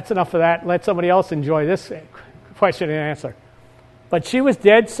that's enough of that. Let somebody else enjoy this question and answer. But she was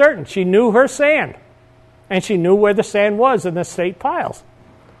dead certain. She knew her sand. And she knew where the sand was in the state piles.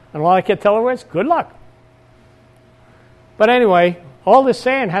 And all I could tell her was, good luck. But anyway, all this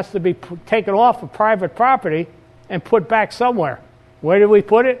sand has to be taken off of private property and put back somewhere. Where did we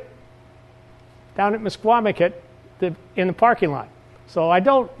put it? Down at Misquamicut in the parking lot. So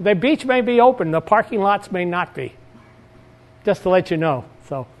the beach may be open, the parking lots may not be. Just to let you know.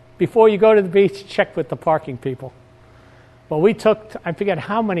 So before you go to the beach, check with the parking people. But we took, I forget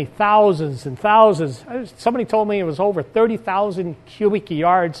how many, thousands and thousands. Somebody told me it was over 30,000 cubic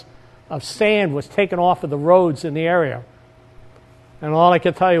yards of sand was taken off of the roads in the area. And all I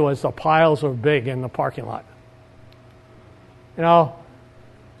could tell you was the piles were big in the parking lot.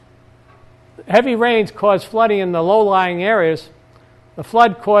 Heavy rains caused flooding in the low-lying areas. The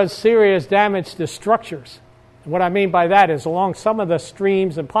flood caused serious damage to structures. And what I mean by that is along some of the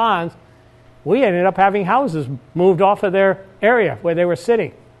streams and ponds, we ended up having houses moved off of their area where they were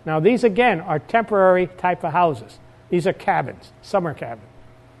sitting. Now, these, again, are temporary type of houses. These are cabins, summer cabins.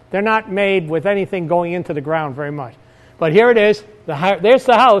 They're not made with anything going into the ground very much. But here it is. There's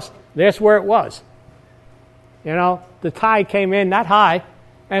the house. There's where it was. The tide came in that high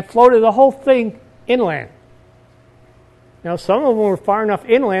and floated the whole thing inland. Some of them were far enough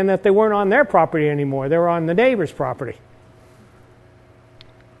inland that they weren't on their property anymore. They were on the neighbor's property.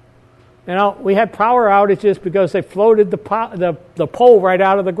 We had power outages because they floated the pole right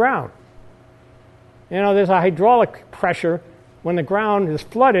out of the ground. There's a hydraulic pressure. When the ground is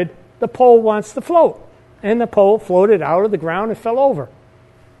flooded, the pole wants to float. And the pole floated out of the ground and fell over.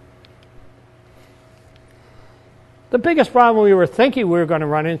 The biggest problem we were thinking we were going to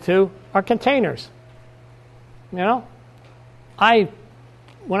run into are containers. When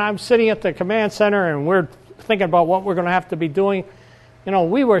I'm sitting at the command center and we're thinking about what we're going to have to be doing,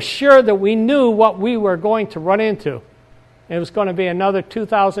 we were sure that we knew what we were going to run into. It was going to be another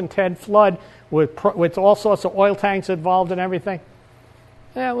 2010 flood with all sorts of oil tanks involved and everything.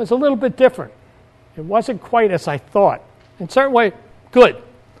 It was a little bit different. It wasn't quite as I thought. In a certain way, good.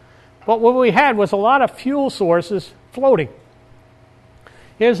 But what we had was a lot of fuel sources floating.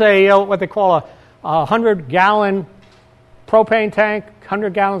 Here's what they call a 100-gallon propane tank.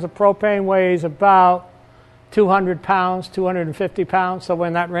 100 gallons of propane weighs about 200 pounds, 250 pounds, somewhere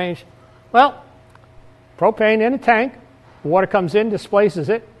in that range. Well, propane in a tank, water comes in, displaces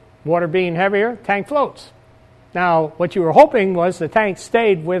it. Water being heavier, tank floats. Now, what you were hoping was the tank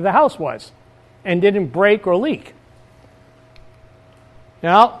stayed where the house was and didn't break or leak.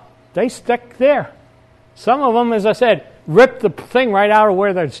 They stuck there. Some of them, as I said, ripped the thing right out of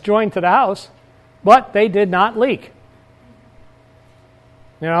where it's joined to the house, but they did not leak.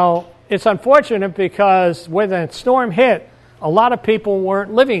 It's unfortunate because when the storm hit, a lot of people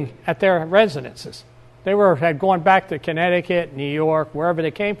weren't living at their residences. They had gone back to Connecticut, New York, wherever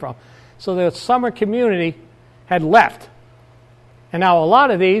they came from. So the summer community had left. And now a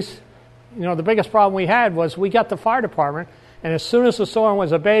lot of these, the biggest problem we had was we got the fire department, and as soon as the storm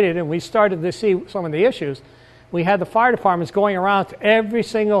was abated and we started to see some of the issues, we had the fire departments going around to every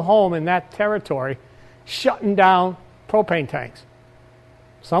single home in that territory, shutting down propane tanks.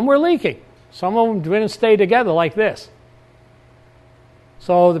 Some were leaking. Some of them didn't stay together like this.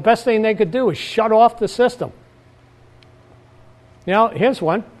 So the best thing they could do is shut off the system. Here's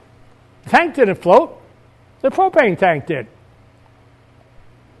one. The tank didn't float. The propane tank did.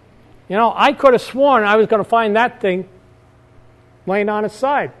 I could have sworn I was going to find that thing laying on its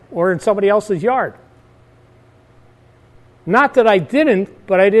side or in somebody else's yard. Not that I didn't,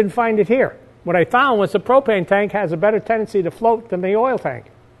 but I didn't find it here. What I found was the propane tank has a better tendency to float than the oil tank.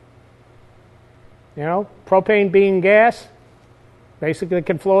 You know, propane being gas, basically it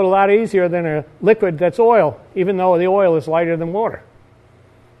can float a lot easier than a liquid that's oil, even though the oil is lighter than water.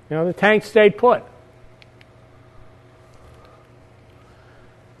 You know, the tank stayed put.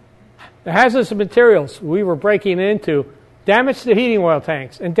 The hazardous materials we were breaking into damaged the heating oil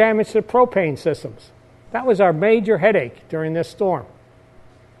tanks and damaged the propane systems. That was our major headache during this storm.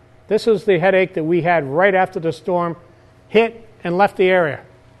 This was the headache that we had right after the storm hit and left the area.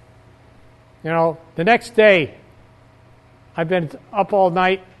 You know, the next day, I've been up all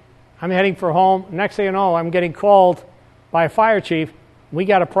night. I'm heading for home. Next thing you know, I'm getting called by a fire chief. We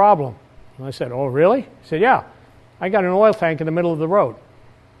got a problem. And I said, oh, really? He said, yeah. I got an oil tank in the middle of the road.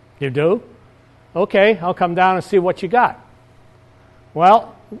 You do? Okay, I'll come down and see what you got.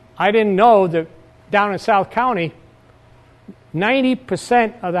 Well, I didn't know that down in South County,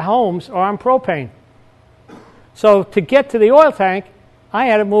 90% of the homes are on propane. So to get to the oil tank, I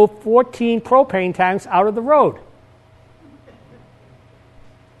had to move 14 propane tanks out of the road.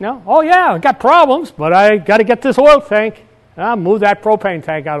 No? Oh, yeah, I got problems, but I got to get this oil tank. I'll move that propane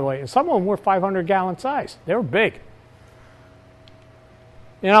tank out of the way. And some of them were 500-gallon size. They were big.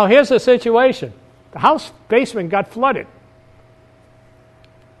 You know, here's the situation. The house basement got flooded.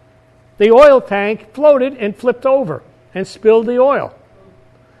 The oil tank floated and flipped over and spilled the oil.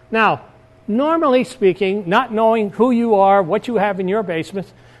 Now, normally speaking, not knowing who you are, what you have in your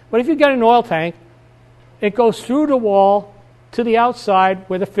basement, but if you get an oil tank, it goes through the wall to the outside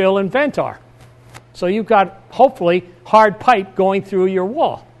where the fill and vent are. So you've got, hopefully, hard pipe going through your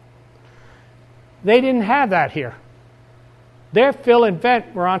wall. They didn't have that here. Their fill and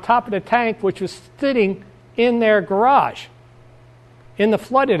vent were on top of the tank, which was sitting in their garage, in the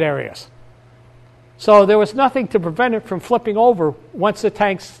flooded areas. So there was nothing to prevent it from flipping over once the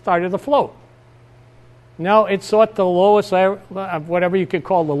tank started to float. No, it sought the lowest, whatever you could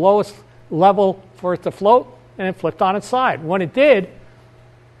call the lowest level for it to float, and it flipped on its side. When it did,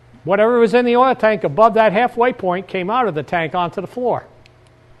 whatever was in the oil tank above that halfway point came out of the tank onto the floor.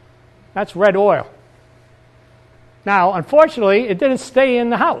 That's red oil. Now, unfortunately, it didn't stay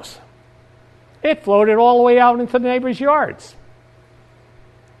in the house. It floated all the way out into the neighbors' yards.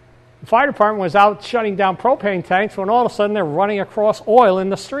 The fire department was out shutting down propane tanks when all of a sudden they're running across oil in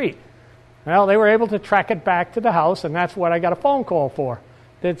the street. Well, they were able to track it back to the house, and that's what I got a phone call for.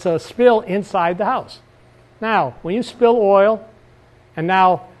 It's a spill inside the house. Now, when you spill oil, and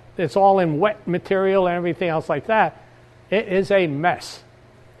now it's all in wet material and everything else like that, it is a mess.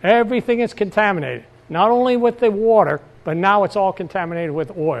 Everything is contaminated. Not only with the water, but now it's all contaminated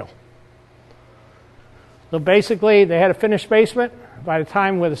with oil. So basically, they had a finished basement. By the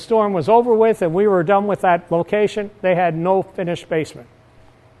time where the storm was over with and we were done with that location, they had no finished basement.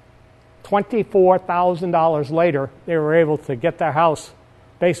 $24,000 later, they were able to get their house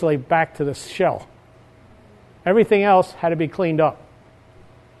basically back to the shell. Everything else had to be cleaned up.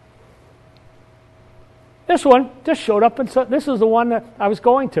 This one just showed up, this is the one that I was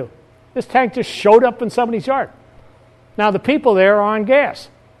going to. This tank just showed up in somebody's yard. Now, the people there are on gas,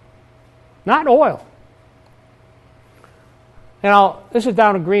 not oil. Now, this is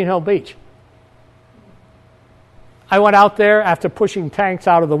down in Green Hill Beach. I went out there after pushing tanks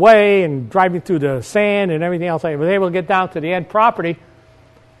out of the way and driving through the sand and everything else. I was able to get down to the end property.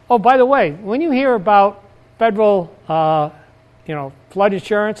 Oh, by the way, when you hear about federal, flood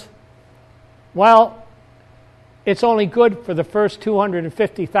insurance, well, it's only good for the first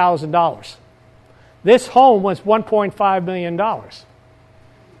 $250,000. This home was $1.5 million.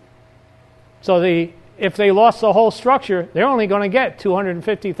 So if they lost the whole structure, they're only going to get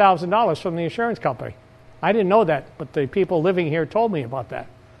 $250,000 from the insurance company. I didn't know that, but the people living here told me about that.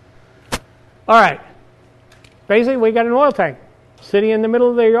 All right. Basically, we got an oil tank sitting in the middle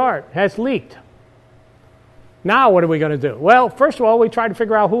of their yard. It has leaked. Now what are we going to do? Well, first of all, we tried to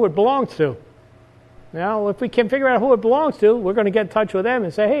figure out who it belongs to. Now, if we can figure out who it belongs to, we're going to get in touch with them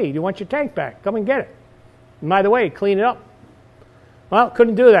and say, hey, you want your tank back? Come and get it. And by the way, clean it up. Well,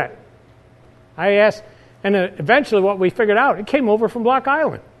 couldn't do that. I asked, and eventually what we figured out, it came over from Block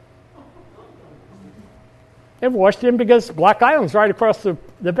Island. It washed in because Block Island's right across the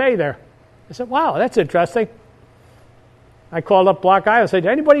bay there. I said, wow, that's interesting. I called up Block Island and said,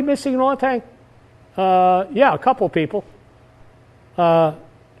 anybody missing an oil tank? Yeah, a couple people.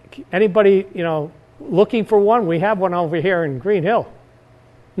 Anybody, looking for one? We have one over here in Green Hill.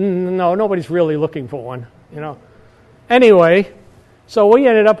 No, nobody's really looking for one, Anyway, so we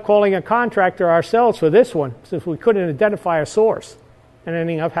ended up calling a contractor ourselves for this one since we couldn't identify a source and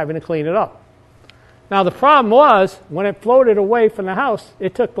ending up having to clean it up. Now, the problem was when it floated away from the house,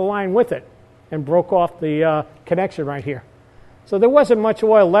 it took the line with it and broke off the connection right here. So there wasn't much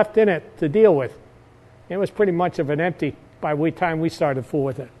oil left in it to deal with. It was pretty much of an empty by the time we started fooling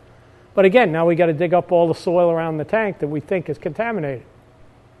with it. But again, now we got to dig up all the soil around the tank that we think is contaminated.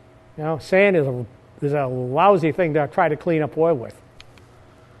 Sand is a lousy thing to try to clean up oil with.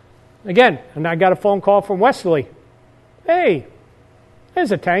 Again, and I got a phone call from Westerly. Hey,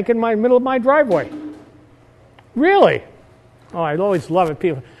 there's a tank in my middle of my driveway. Really? Oh, I always love it.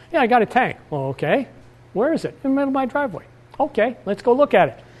 People, yeah, I got a tank. Well, okay. Where is it? In the middle of my driveway. Okay, let's go look at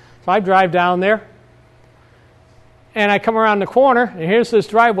it. So I drive down there, and I come around the corner, and here's this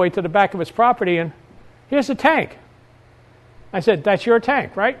driveway to the back of his property, and here's the tank. I said, that's your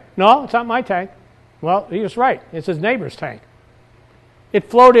tank, right? No, it's not my tank. Well, he was right. It's his neighbor's tank. It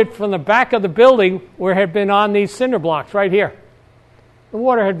floated from the back of the building where it had been on these cinder blocks right here. The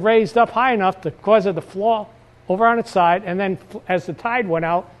water had raised up high enough to cause it to flow over on its side, and then as the tide went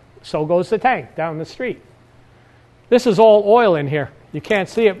out, so goes the tank down the street. This is all oil in here. You can't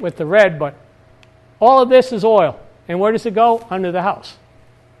see it with the red, but all of this is oil. And where does it go? Under the house.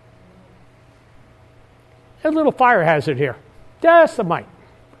 A little fire hazard here. Just a mite.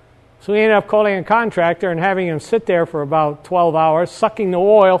 So we ended up calling a contractor and having him sit there for about 12 hours, sucking the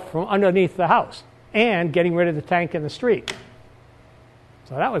oil from underneath the house and getting rid of the tank in the street.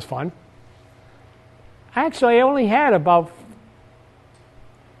 So that was fun. Actually, I only had about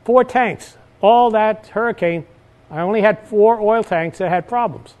 4 tanks. All that hurricane, I only had 4 oil tanks that had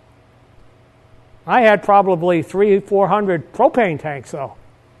problems. I had probably 300-400 propane tanks, though.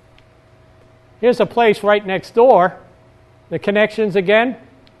 Here's a place right next door. The connections again.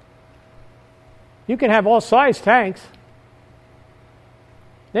 You can have all size tanks.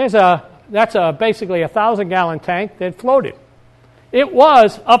 That's basically a 1,000-gallon tank that floated. It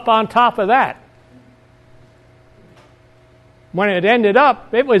was up on top of that. When it ended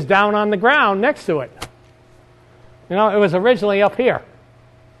up, it was down on the ground next to it. It was originally up here,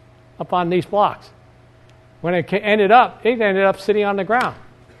 up on these blocks. When it ended up sitting on the ground.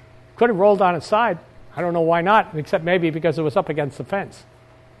 Could have rolled on its side. I don't know why not, except maybe because it was up against the fence.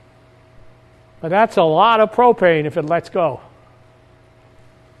 But that's a lot of propane if it lets go.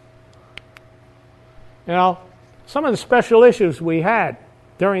 Some of the special issues we had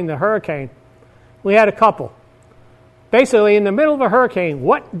during the hurricane, we had a couple. Basically, in the middle of a hurricane,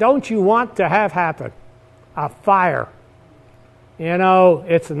 what don't you want to have happen? A fire.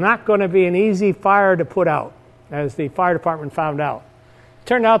 It's not going to be an easy fire to put out, as the fire department found out. It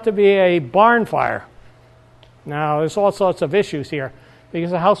turned out to be a barn fire. Now, there's all sorts of issues here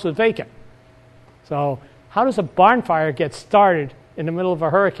because the house was vacant. So how does a barn fire get started in the middle of a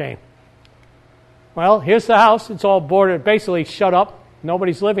hurricane? Well, here's the house. It's all boarded, basically shut up.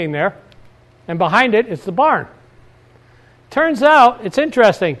 Nobody's living there. And behind it is the barn. Turns out, it's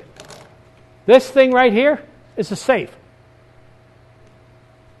interesting. This thing right here is a safe.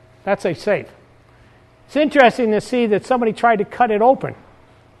 That's a safe. It's interesting to see that somebody tried to cut it open.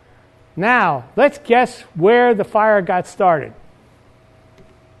 Now, let's guess where the fire got started.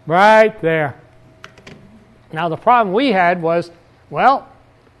 Right there. Now, the problem we had was,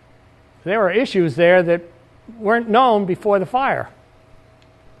 there were issues there that weren't known before the fire.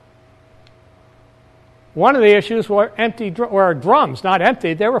 One of the issues were drums, not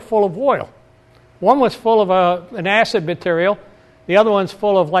empty. They were full of oil. One was full of an acid material. The other one's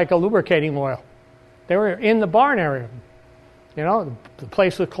full of like a lubricating oil. They were in the barn area. The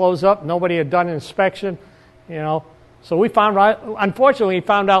place was closed up. Nobody had done an inspection. So we found out, unfortunately, we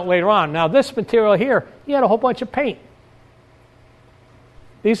found out later on. Now, this material here, he had a whole bunch of paint.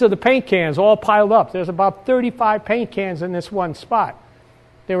 These are the paint cans all piled up. There's about 35 paint cans in this one spot.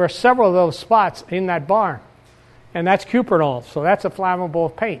 There were several of those spots in that barn. And that's cuprinol, so that's a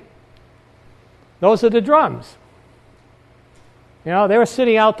flammable paint. Those are the drums. They were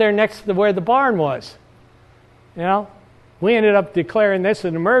sitting out there next to where the barn was. We ended up declaring this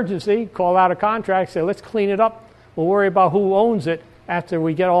an emergency, call out a contract, say, let's clean it up. We'll worry about who owns it after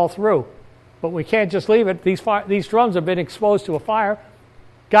we get all through. But we can't just leave it. These drums have been exposed to a fire.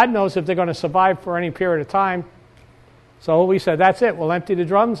 God knows if they're going to survive for any period of time. So we said, that's it. We'll empty the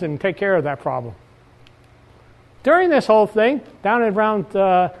drums and take care of that problem. During this whole thing, down around,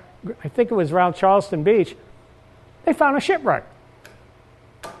 I think it was around Charleston Beach, they found a shipwreck.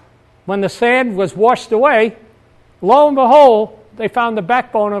 When the sand was washed away, lo and behold, they found the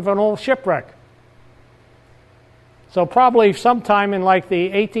backbone of an old shipwreck. So probably sometime in like the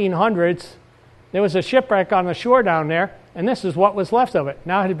 1800s, there was a shipwreck on the shore down there, and this is what was left of it.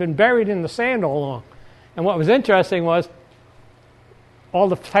 Now it had been buried in the sand all along. And what was interesting was all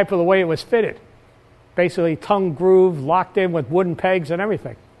the type of the way it was fitted. Basically tongue groove, locked in with wooden pegs and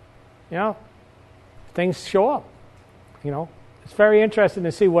everything. Things show up. It's very interesting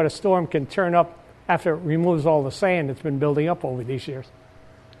to see what a storm can turn up after it removes all the sand that's been building up over these years.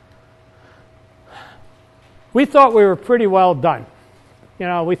 We thought we were pretty well done.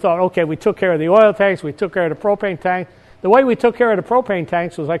 We thought, okay, we took care of the oil tanks, we took care of the propane tank. The way we took care of the propane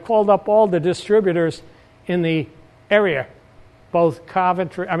tanks was I called up all the distributors in the area, both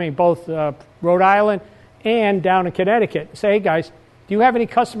Rhode Island and down in Connecticut. Say, hey guys, do you have any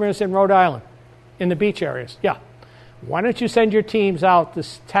customers in Rhode Island, in the beach areas? Yeah. Why don't you send your teams out to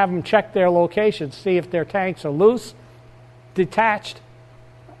have them check their locations, see if their tanks are loose, detached,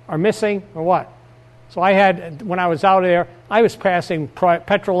 or missing, or what? So I had, when I was out there, I was passing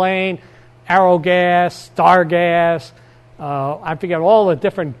Petrolane, Aerogas, Star Gas, I forget all the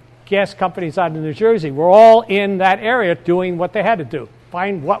different gas companies out in New Jersey were all in that area doing what they had to do,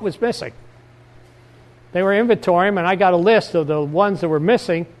 find what was missing. They were inventorying, and I got a list of the ones that were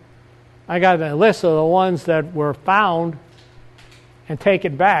missing. I got a list of the ones that were found and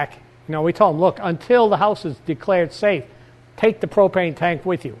taken back. We told them, look, until the house is declared safe, take the propane tank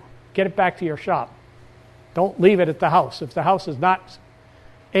with you. Get it back to your shop. Don't leave it at the house. If the house is not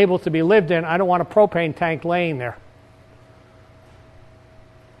able to be lived in, I don't want a propane tank laying there.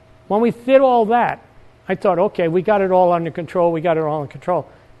 When we did all that, I thought, okay, we got it all under control.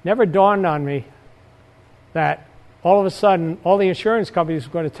 Never dawned on me that all of a sudden, all the insurance companies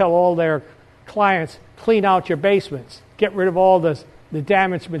were going to tell all their clients, clean out your basements, get rid of all the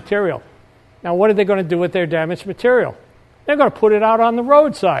damaged material. Now, what are they going to do with their damaged material? They're going to put it out on the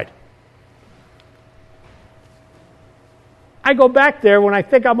roadside. I go back there when I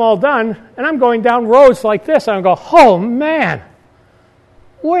think I'm all done, and I'm going down roads like this, and I go, oh, man,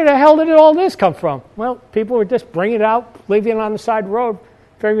 where the hell did all this come from? Well, people were just bringing it out, leaving it on the side road,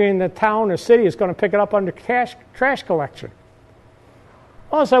 figuring the town or city is going to pick it up under trash collection.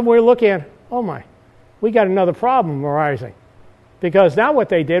 All of a sudden, we're looking at, oh, my, we got another problem arising. Because now what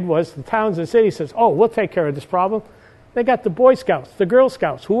they did was the towns and cities says, oh, we'll take care of this problem. They got the Boy Scouts, the Girl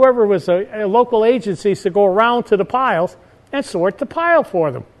Scouts, whoever was a local agencies to go around to the piles and sort the pile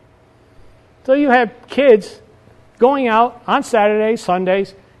for them. So you have kids going out on Saturdays,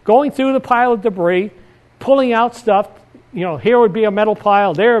 Sundays, going through the pile of debris, pulling out stuff. Here would be a metal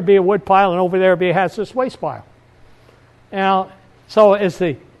pile, there would be a wood pile, and over there would be a hazardous waste pile. Now, so as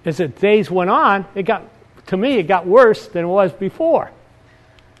the days went on, it got worse than it was before.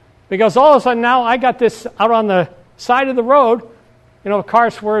 Because all of a sudden now I got this out on the side of the road. A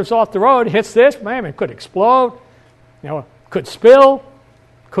car swerves off the road, hits this, man, it could explode. Could spill,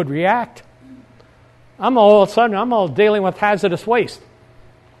 could react. All of a sudden, I'm all dealing with hazardous waste.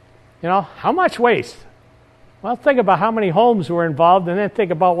 How much waste? Well, think about how many homes were involved, and then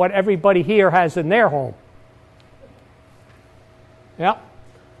think about what everybody here has in their home. Yeah.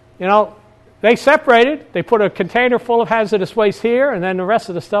 They separated. They put a container full of hazardous waste here, and then the rest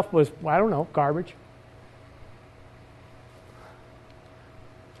of the stuff was, garbage.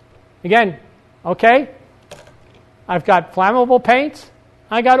 Again, okay, I've got flammable paints,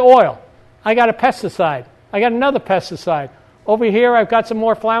 I got oil, I got a pesticide, I got another pesticide. Over here I've got some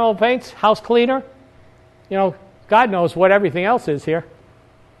more flammable paints, house cleaner. God knows what everything else is here.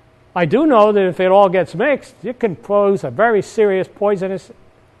 I do know that if it all gets mixed, it can pose a very serious poisonous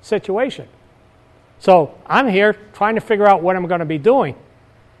situation. So I'm here trying to figure out what I'm going to be doing.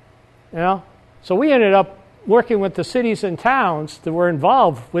 So we ended up working with the cities and towns that were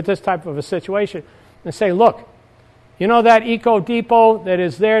involved with this type of a situation and say, look, that Eco Depot that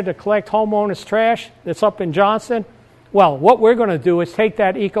is there to collect homeowners' trash that's up in Johnston? Well, what we're going to do is take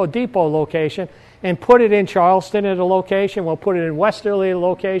that Eco Depot location and put it in Charleston at a location. We'll put it in Westerly at a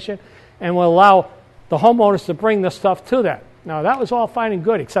location, and we'll allow the homeowners to bring the stuff to that. Now, that was all fine and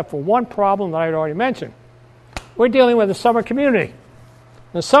good, except for one problem that I had already mentioned. We're dealing with a summer community.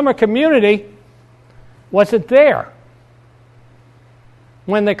 The summer community wasn't there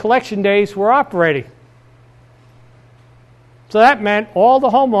when the collection days were operating. So that meant all the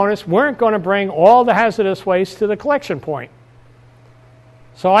homeowners weren't going to bring all the hazardous waste to the collection point.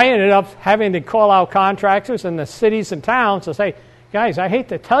 So I ended up having to call out contractors in the cities and towns to say, guys, I hate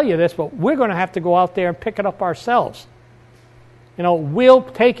to tell you this, but we're going to have to go out there and pick it up ourselves. We'll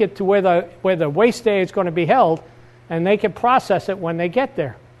take it to where the waste day is going to be held, and they can process it when they get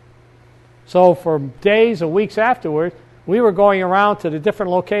there. So for days or weeks afterward, we were going around to the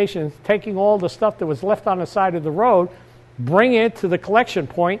different locations, taking all the stuff that was left on the side of the road, bring it to the collection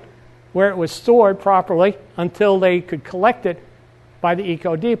point where it was stored properly until they could collect it by the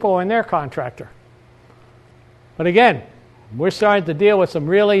Eco Depot and their contractor. But again, we're starting to deal with some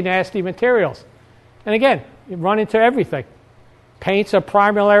really nasty materials. And again, you run into everything. Paints are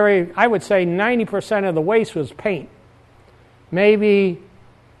primarily, I would say 90% of the waste was paint. Maybe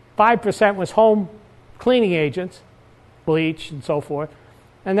 5% was home cleaning agents, bleach and so forth.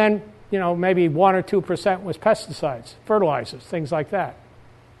 And then, maybe 1 or 2% was pesticides, fertilizers, things like that.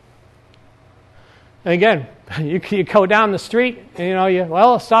 And again, you go down the street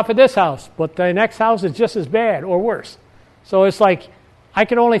and, stop at this house, but the next house is just as bad or worse. So it's like, I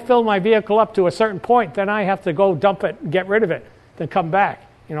can only fill my vehicle up to a certain point, then I have to go dump it and get rid of it, then come back.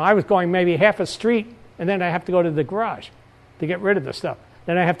 I was going maybe half a street, and then I have to go to the garage to get rid of the stuff.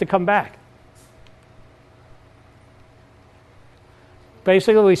 Then I have to come back.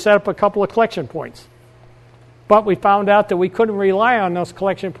 Basically, we set up a couple of collection points. But we found out that we couldn't rely on those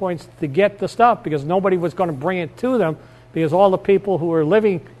collection points to get the stuff because nobody was going to bring it to them because all the people who were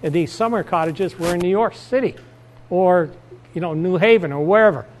living in these summer cottages were in New York City or, New Haven or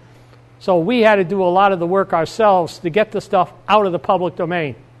wherever. So we had to do a lot of the work ourselves to get the stuff out of the public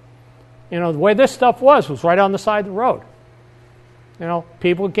domain. The way this stuff was right on the side of the road.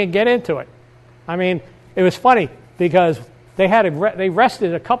 People can get into it. I mean, it was funny because they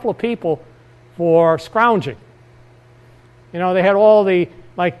arrested a couple of people for scrounging. They had all the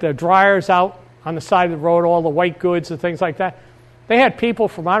dryers out on the side of the road, all the white goods and things like that. They had people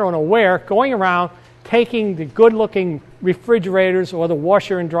from I don't know where going around taking the good-looking refrigerators or the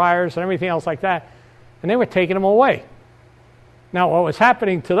washer and dryers and everything else like that, and they were taking them away. Now, what was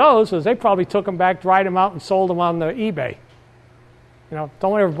happening to those was they probably took them back, dried them out, and sold them on the eBay. Don't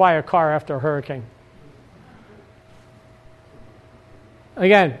ever buy a car after a hurricane.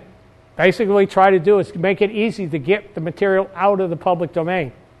 Again, basically what we try to do is make it easy to get the material out of the public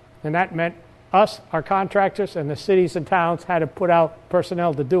domain. And that meant us, our contractors, and the cities and towns had to put out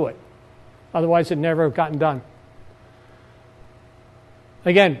personnel to do it. Otherwise, it never would have gotten done.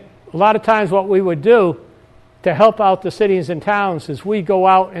 Again, a lot of times what we would do to help out the cities and towns is we go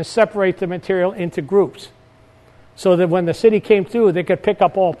out and separate the material into groups so that when the city came through, they could pick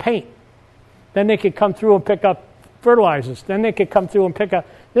up all paint. Then they could come through and pick up fertilizers. Then they could come through and pick up.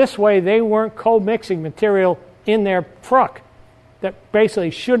 This way, they weren't co-mixing material in their truck that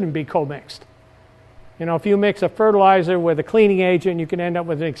basically shouldn't be co-mixed. If you mix a fertilizer with a cleaning agent, you can end up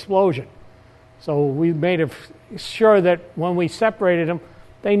with an explosion. So we made sure that when we separated them,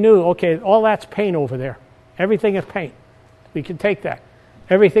 they knew, okay, all that's paint over there. Everything is paint. We can take that.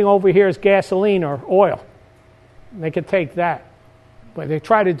 Everything over here is gasoline or oil. They can take that. What they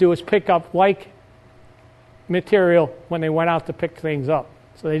try to do is pick up like material when they went out to pick things up.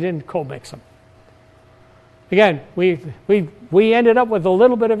 So they didn't co-mix them. Again, we ended up with a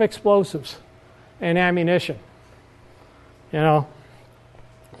little bit of explosives and ammunition.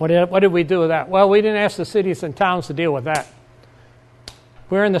 What did we do with that? Well, we didn't ask the cities and towns to deal with that.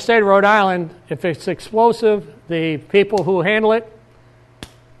 We're in the state of Rhode Island. If it's explosive, the people who handle it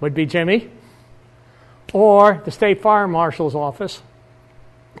would be Jimmy or the state fire marshal's office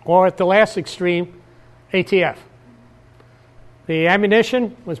or at the last extreme, ATF. The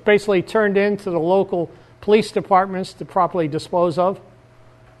ammunition was basically turned into the local police departments to properly dispose of.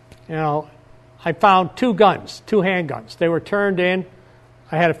 I found 2 guns, 2 handguns. They were turned in.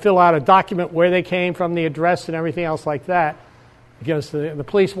 I had to fill out a document where they came from, the address and everything else like that, because the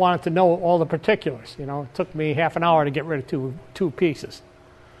police wanted to know all the particulars. It took me half an hour to get rid of two pieces.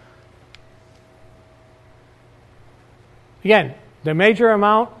 Again, the major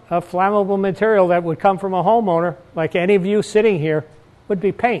amount of flammable material that would come from a homeowner, like any of you sitting here, would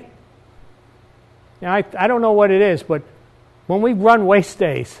be paint. I don't know what it is, but when we run waste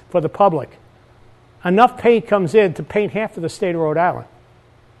days for the public, enough paint comes in to paint half of the state of Rhode Island.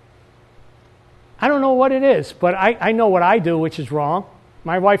 I don't know what it is, but I know what I do, which is wrong.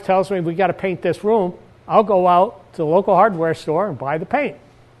 My wife tells me we got to paint this room. I'll go out to the local hardware store and buy the paint.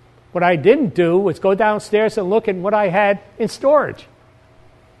 What I didn't do was go downstairs and look at what I had in storage.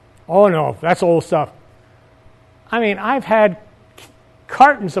 Oh, no, that's old stuff. I mean, I've had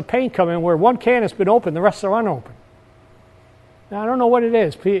cartons of paint come in where one can has been open, the rest are unopened. Now, I don't know what it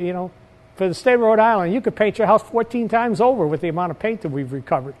is. For the state of Rhode Island, you could paint your house 14 times over with the amount of paint that we've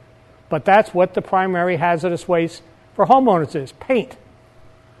recovered. But that's what the primary hazardous waste for homeowners is, paint.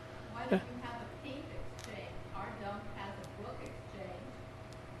 Why don't you have a paint exchange? Our dump has a book exchange.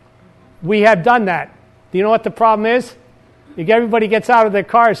 We have done that. Do you know what the problem is? Everybody gets out of their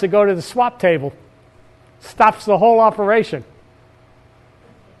cars to go to the swap table. Stops the whole operation.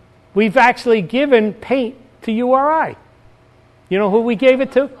 We've actually given paint to URI. You know who we gave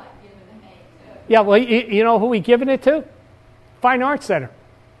it to? Yeah, well, you know who we given it to? Fine Arts Center.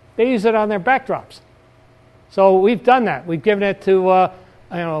 They use it on their backdrops. So we've done that. We've given it to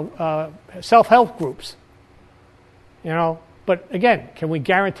self-help groups. But again, can we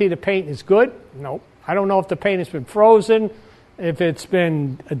guarantee the paint is good? No. I don't know if the paint has been frozen, if it's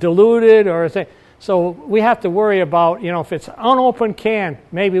been diluted, or So we have to worry about, if it's an unopened can,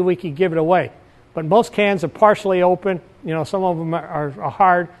 maybe we could give it away. But most cans are partially open. Some of them are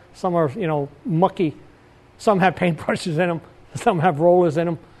hard. Some are, mucky. Some have paintbrushes in them. Some have rollers in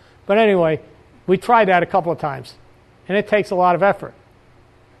them. But anyway, we tried that a couple of times. And it takes a lot of effort.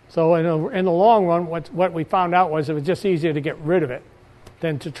 So in the long run, what we found out was it was just easier to get rid of it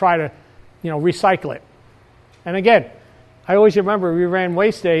than to try to, recycle it. And again, I always remember we ran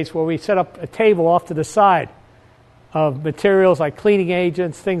waste days where we set up a table off to the side of materials like cleaning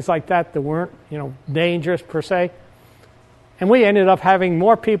agents, things like that weren't, dangerous per se. And we ended up having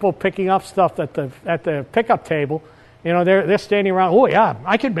more people picking up stuff at the pickup table. They're standing around, oh yeah,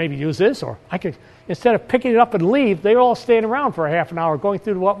 I could maybe use this, or I could, instead of picking it up and leave, they're all staying around for a half an hour going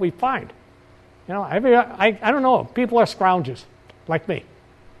through what we find. I don't know, people are scroungers like me.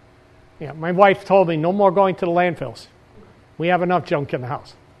 My wife told me no more going to the landfills. We have enough junk in the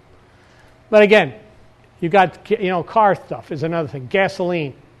house. But again, you got, car stuff is another thing.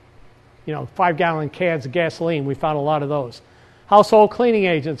 Gasoline, 5-gallon cans of gasoline, we found a lot of those. Household cleaning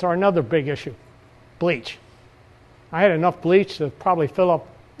agents are another big issue. Bleach. I had enough bleach to probably fill up,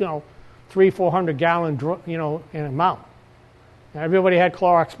 300-400 gallon, in amount. Everybody had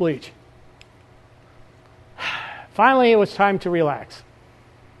Clorox bleach. Finally, it was time to relax.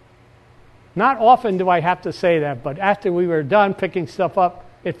 Not often do I have to say that, but after we were done picking stuff up,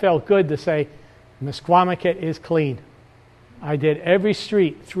 it felt good to say, Mesquamaket is clean. I did every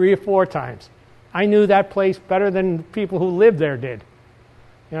street 3 or 4 times. I knew that place better than people who lived there did.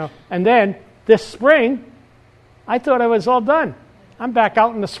 And then this spring, I thought I was all done. I'm back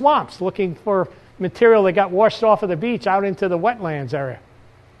out in the swamps looking for material that got washed off of the beach out into the wetlands area.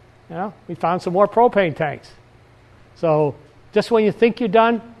 We found some more propane tanks. So just when you think you're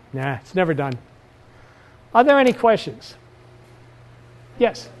done, nah, it's never done. Are there any questions?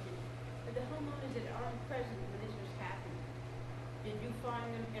 Yes? The homeowners that aren't present when this was happening, did you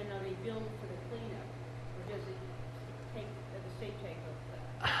find them and are they billed for the cleanup? Or does the state take over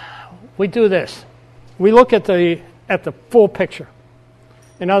that? We do this. We look at the full picture.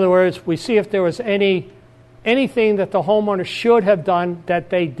 In other words, we see if there was anything that the homeowner should have done that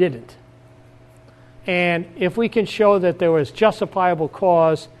they didn't. And if we can show that there was justifiable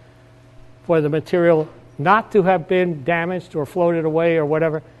cause for the material not to have been damaged or floated away or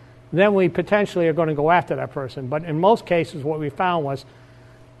whatever, then we potentially are going to go after that person. But in most cases, what we found was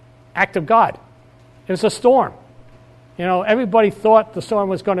act of God. It was a storm. Everybody thought the storm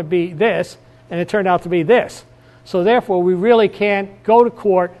was going to be this, and it turned out to be this. So therefore, we really can't go to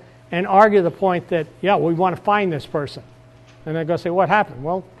court and argue the point that, yeah, we want to find this person. And they're going to say, what happened?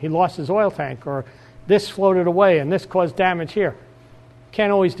 Well, he lost his oil tank, or this floated away, and this caused damage here.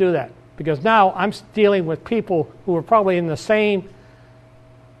 Can't always do that, because now I'm dealing with people who are probably in the same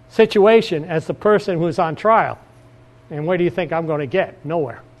situation as the person who's on trial. And where do you think I'm going to get?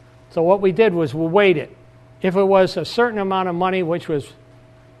 Nowhere. So what we did was we weighed it. If it was a certain amount of money which was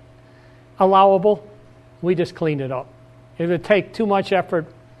allowable, we just cleaned it up. It would take too much effort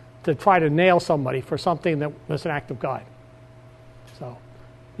to try to nail somebody for something that was an act of God. So,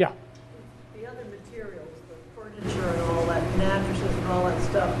 yeah. The other materials, the furniture and all that, mattresses and all that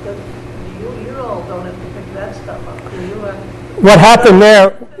stuff, you all don't have to pick that stuff up, do you? What happened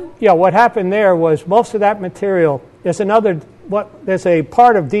there? Yeah, what happened there was most of that material. There's a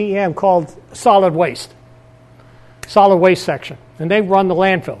part of DEM called solid waste section, and they run the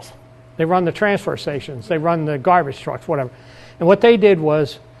landfills. They run the transfer stations. They run the garbage trucks, whatever. And what they did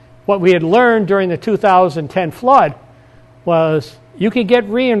was, what we had learned during the 2010 flood was you can get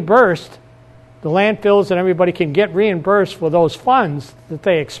reimbursed, the landfills and everybody can get reimbursed for those funds that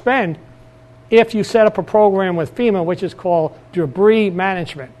they expend if you set up a program with FEMA, which is called debris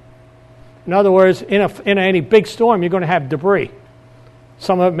management. In other words, in any big storm, you're going to have debris.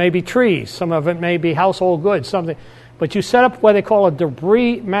 Some of it may be trees. Some of it may be household goods, something. But you set up what they call a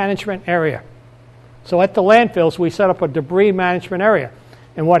debris management area. So at the landfills, we set up a debris management area.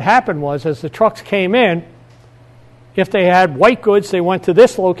 And what happened was, as the trucks came in, if they had white goods, they went to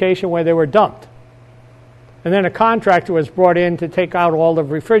this location where they were dumped. And then a contractor was brought in to take out all the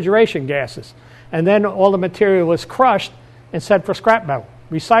refrigeration gases. And then all the material was crushed and sent for scrap metal,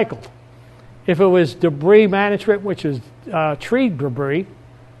 recycled. If it was debris management, which is tree debris,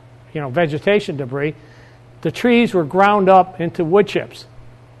 vegetation debris, the trees were ground up into wood chips.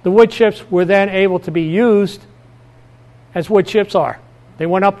 The wood chips were then able to be used as wood chips are. They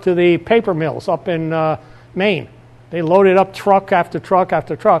went up to the paper mills up in Maine. They loaded up truck after truck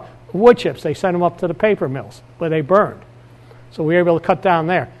after truck. Wood chips, they sent them up to the paper mills where they burned. So we were able to cut down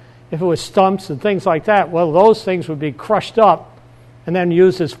there. If it was stumps and things like that, well, those things would be crushed up and then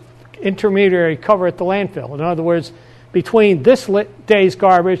used as intermediary cover at the landfill. In other words, between this day's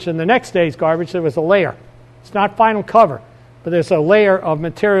garbage and the next day's garbage, there was a layer. It's not final cover, but there's a layer of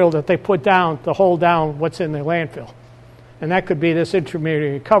material that they put down to hold down what's in the landfill. And that could be this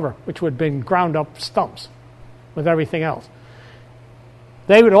intermediary cover, which would have been ground up stumps with everything else.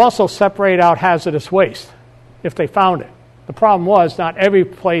 They would also separate out hazardous waste if they found it. The problem was not every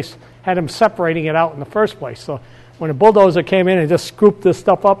place had them separating it out in the first place. So when a bulldozer came in and just scooped this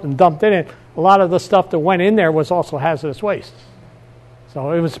stuff up and dumped it in, a lot of the stuff that went in there was also hazardous waste.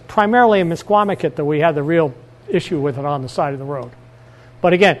 So it was primarily in Misquamicut that we had the real issue with it on the side of the road.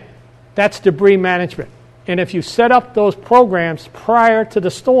 But again, that's debris management. And if you set up those programs prior to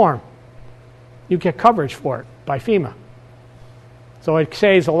the storm, you get coverage for it by FEMA. So it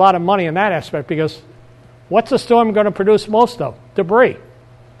saves a lot of money in that aspect, because what's the storm going to produce most of? Debris.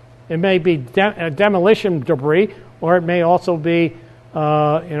 It may be demolition debris, or it may also be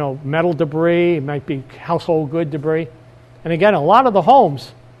metal debris. It might be household good debris. And again, a lot of the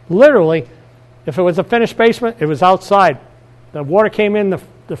homes, literally, if it was a finished basement, it was outside. The water came in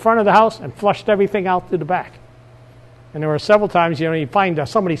the front of the house and flushed everything out through the back. And there were several times, you find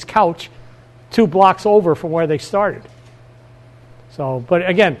somebody's couch 2 blocks over from where they started. So, but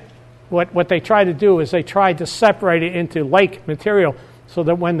again, what they tried to do is they tried to separate it into like material so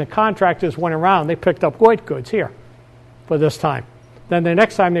that when the contractors went around, they picked up white goods here for this time. Then the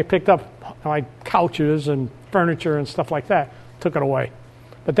next time they picked up like couches and furniture and stuff like that, took it away.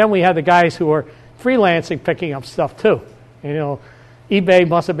 But then we had the guys who were freelancing picking up stuff too. eBay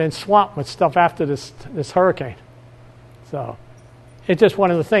must have been swamped with stuff after this hurricane. So it's just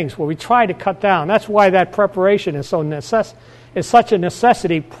one of the things where we try to cut down. That's why that preparation is is such a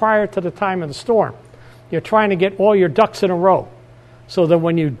necessity prior to the time of the storm. You're trying to get all your ducks in a row so that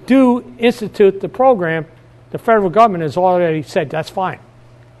when you do institute the program, the federal government has already said, that's fine.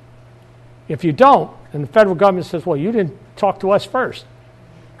 If you don't, and the federal government says, well, you didn't talk to us first,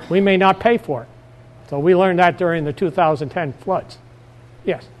 we may not pay for it. So we learned that during the 2010 floods.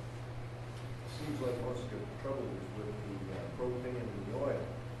 Yes? Seems like most of the trouble is with the propane and the oil,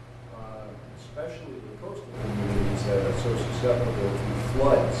 especially the coastal communities that are so susceptible to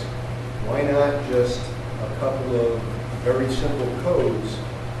floods. Why not just a couple of very simple codes?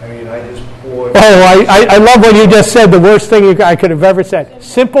 I mean, I just poured... Oh, I love what you just said, the worst thing I could have ever said.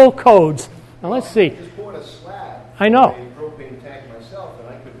 Simple codes. Now, let's see. I just poured a slab. I know. A propane tank myself, and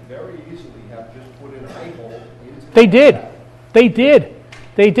I could very easily have just put an eye hole into They did. They did.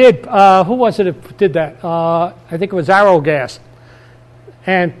 They did. Who was it that did that? I think it was Arrow Gas.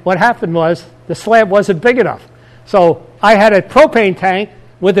 And what happened was the slab wasn't big enough. So I had a propane tank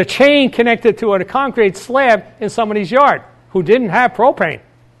with a chain connected to a concrete slab in somebody's yard who didn't have propane.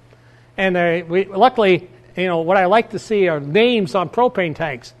 And luckily, what I like to see are names on propane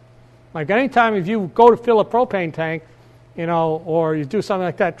tanks. Like anytime if you go to fill a propane tank, or you do something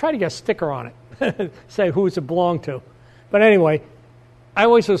like that, try to get a sticker on it. Say who's it belong to. But anyway, I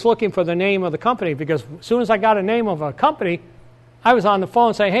always was looking for the name of the company, because as soon as I got a name of a company, I was on the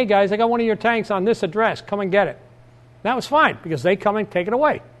phone saying, hey guys, I got one of your tanks on this address. Come and get it. And that was fine, because they come and take it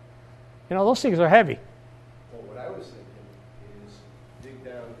away. Those things are heavy. Well, what I was thinking is dig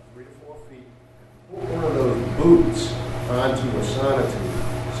down 3 to 4 feet, put one of those boots onto a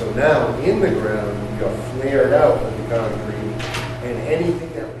sonotube. So now in the ground, you're flared out with the concrete, and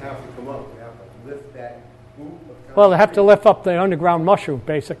anything that would have to come up would have to lift that boot of concrete. Well, they have to lift up the underground mushroom,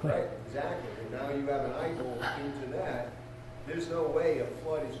 basically. Right, exactly. And now you have an eye hole into that. There's no way a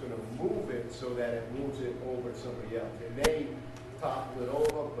flood is going to move it so that it moves it over to somebody else. It may topple it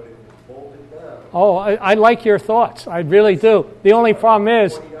over, but it will bolt it down. Oh, I like your thoughts. I really do. The only problem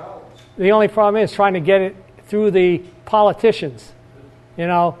is trying to get it through the politicians.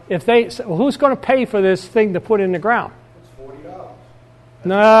 Who's going to pay for this thing to put in the ground? It's $40.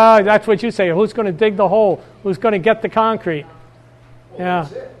 No, that's what you say. Who's going to dig the hole? Who's going to get the concrete? Well, Yeah.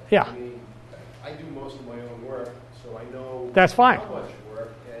 that's it. Yeah. I mean, I do most of my own work, so I know That's fine. how much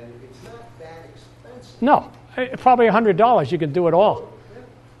work, and it's not that expensive. No, probably $100. You can do it all.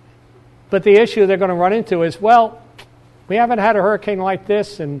 But the issue they're going to run into is, well, we haven't had a hurricane like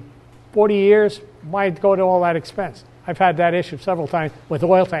this in 40 years. Why go to all that expense? I've had that issue several times with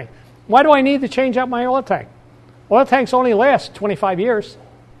oil tank. Why do I need to change out my oil tank? Oil tanks only last 25 years.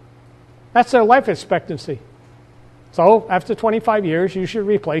 That's their life expectancy. So after 25 years, you should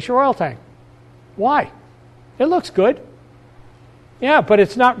replace your oil tank. Why? It looks good. Yeah, but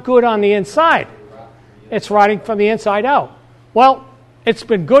it's not good on the inside. It's rotting from the inside out. Well, it's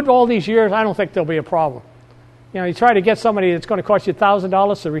been good all these years. I don't think there'll be a problem. You try to get somebody that's going to cost you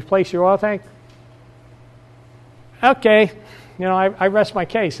 $1,000 to replace your oil tank. Okay, I rest my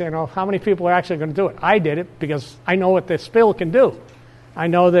case. How many people are actually going to do it? I did it because I know what the spill can do. I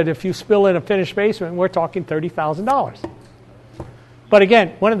know that if you spill in a finished basement, we're talking $30,000. But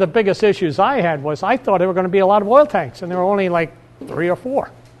again, one of the biggest issues I had was I thought there were going to be a lot of oil tanks, and there were only like 3 or 4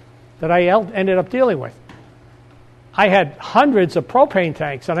 that I ended up dealing with. I had hundreds of propane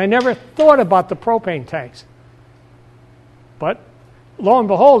tanks, and I never thought about the propane tanks. But lo and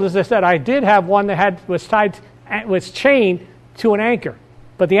behold, as I said, I did have one that was chained to an anchor,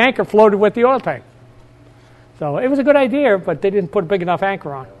 but the anchor floated with the oil tank. So it was a good idea, but they didn't put a big enough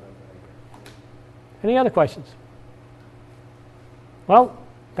anchor on. Any other questions? Well,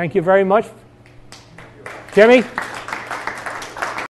 thank you very much. Jimmy?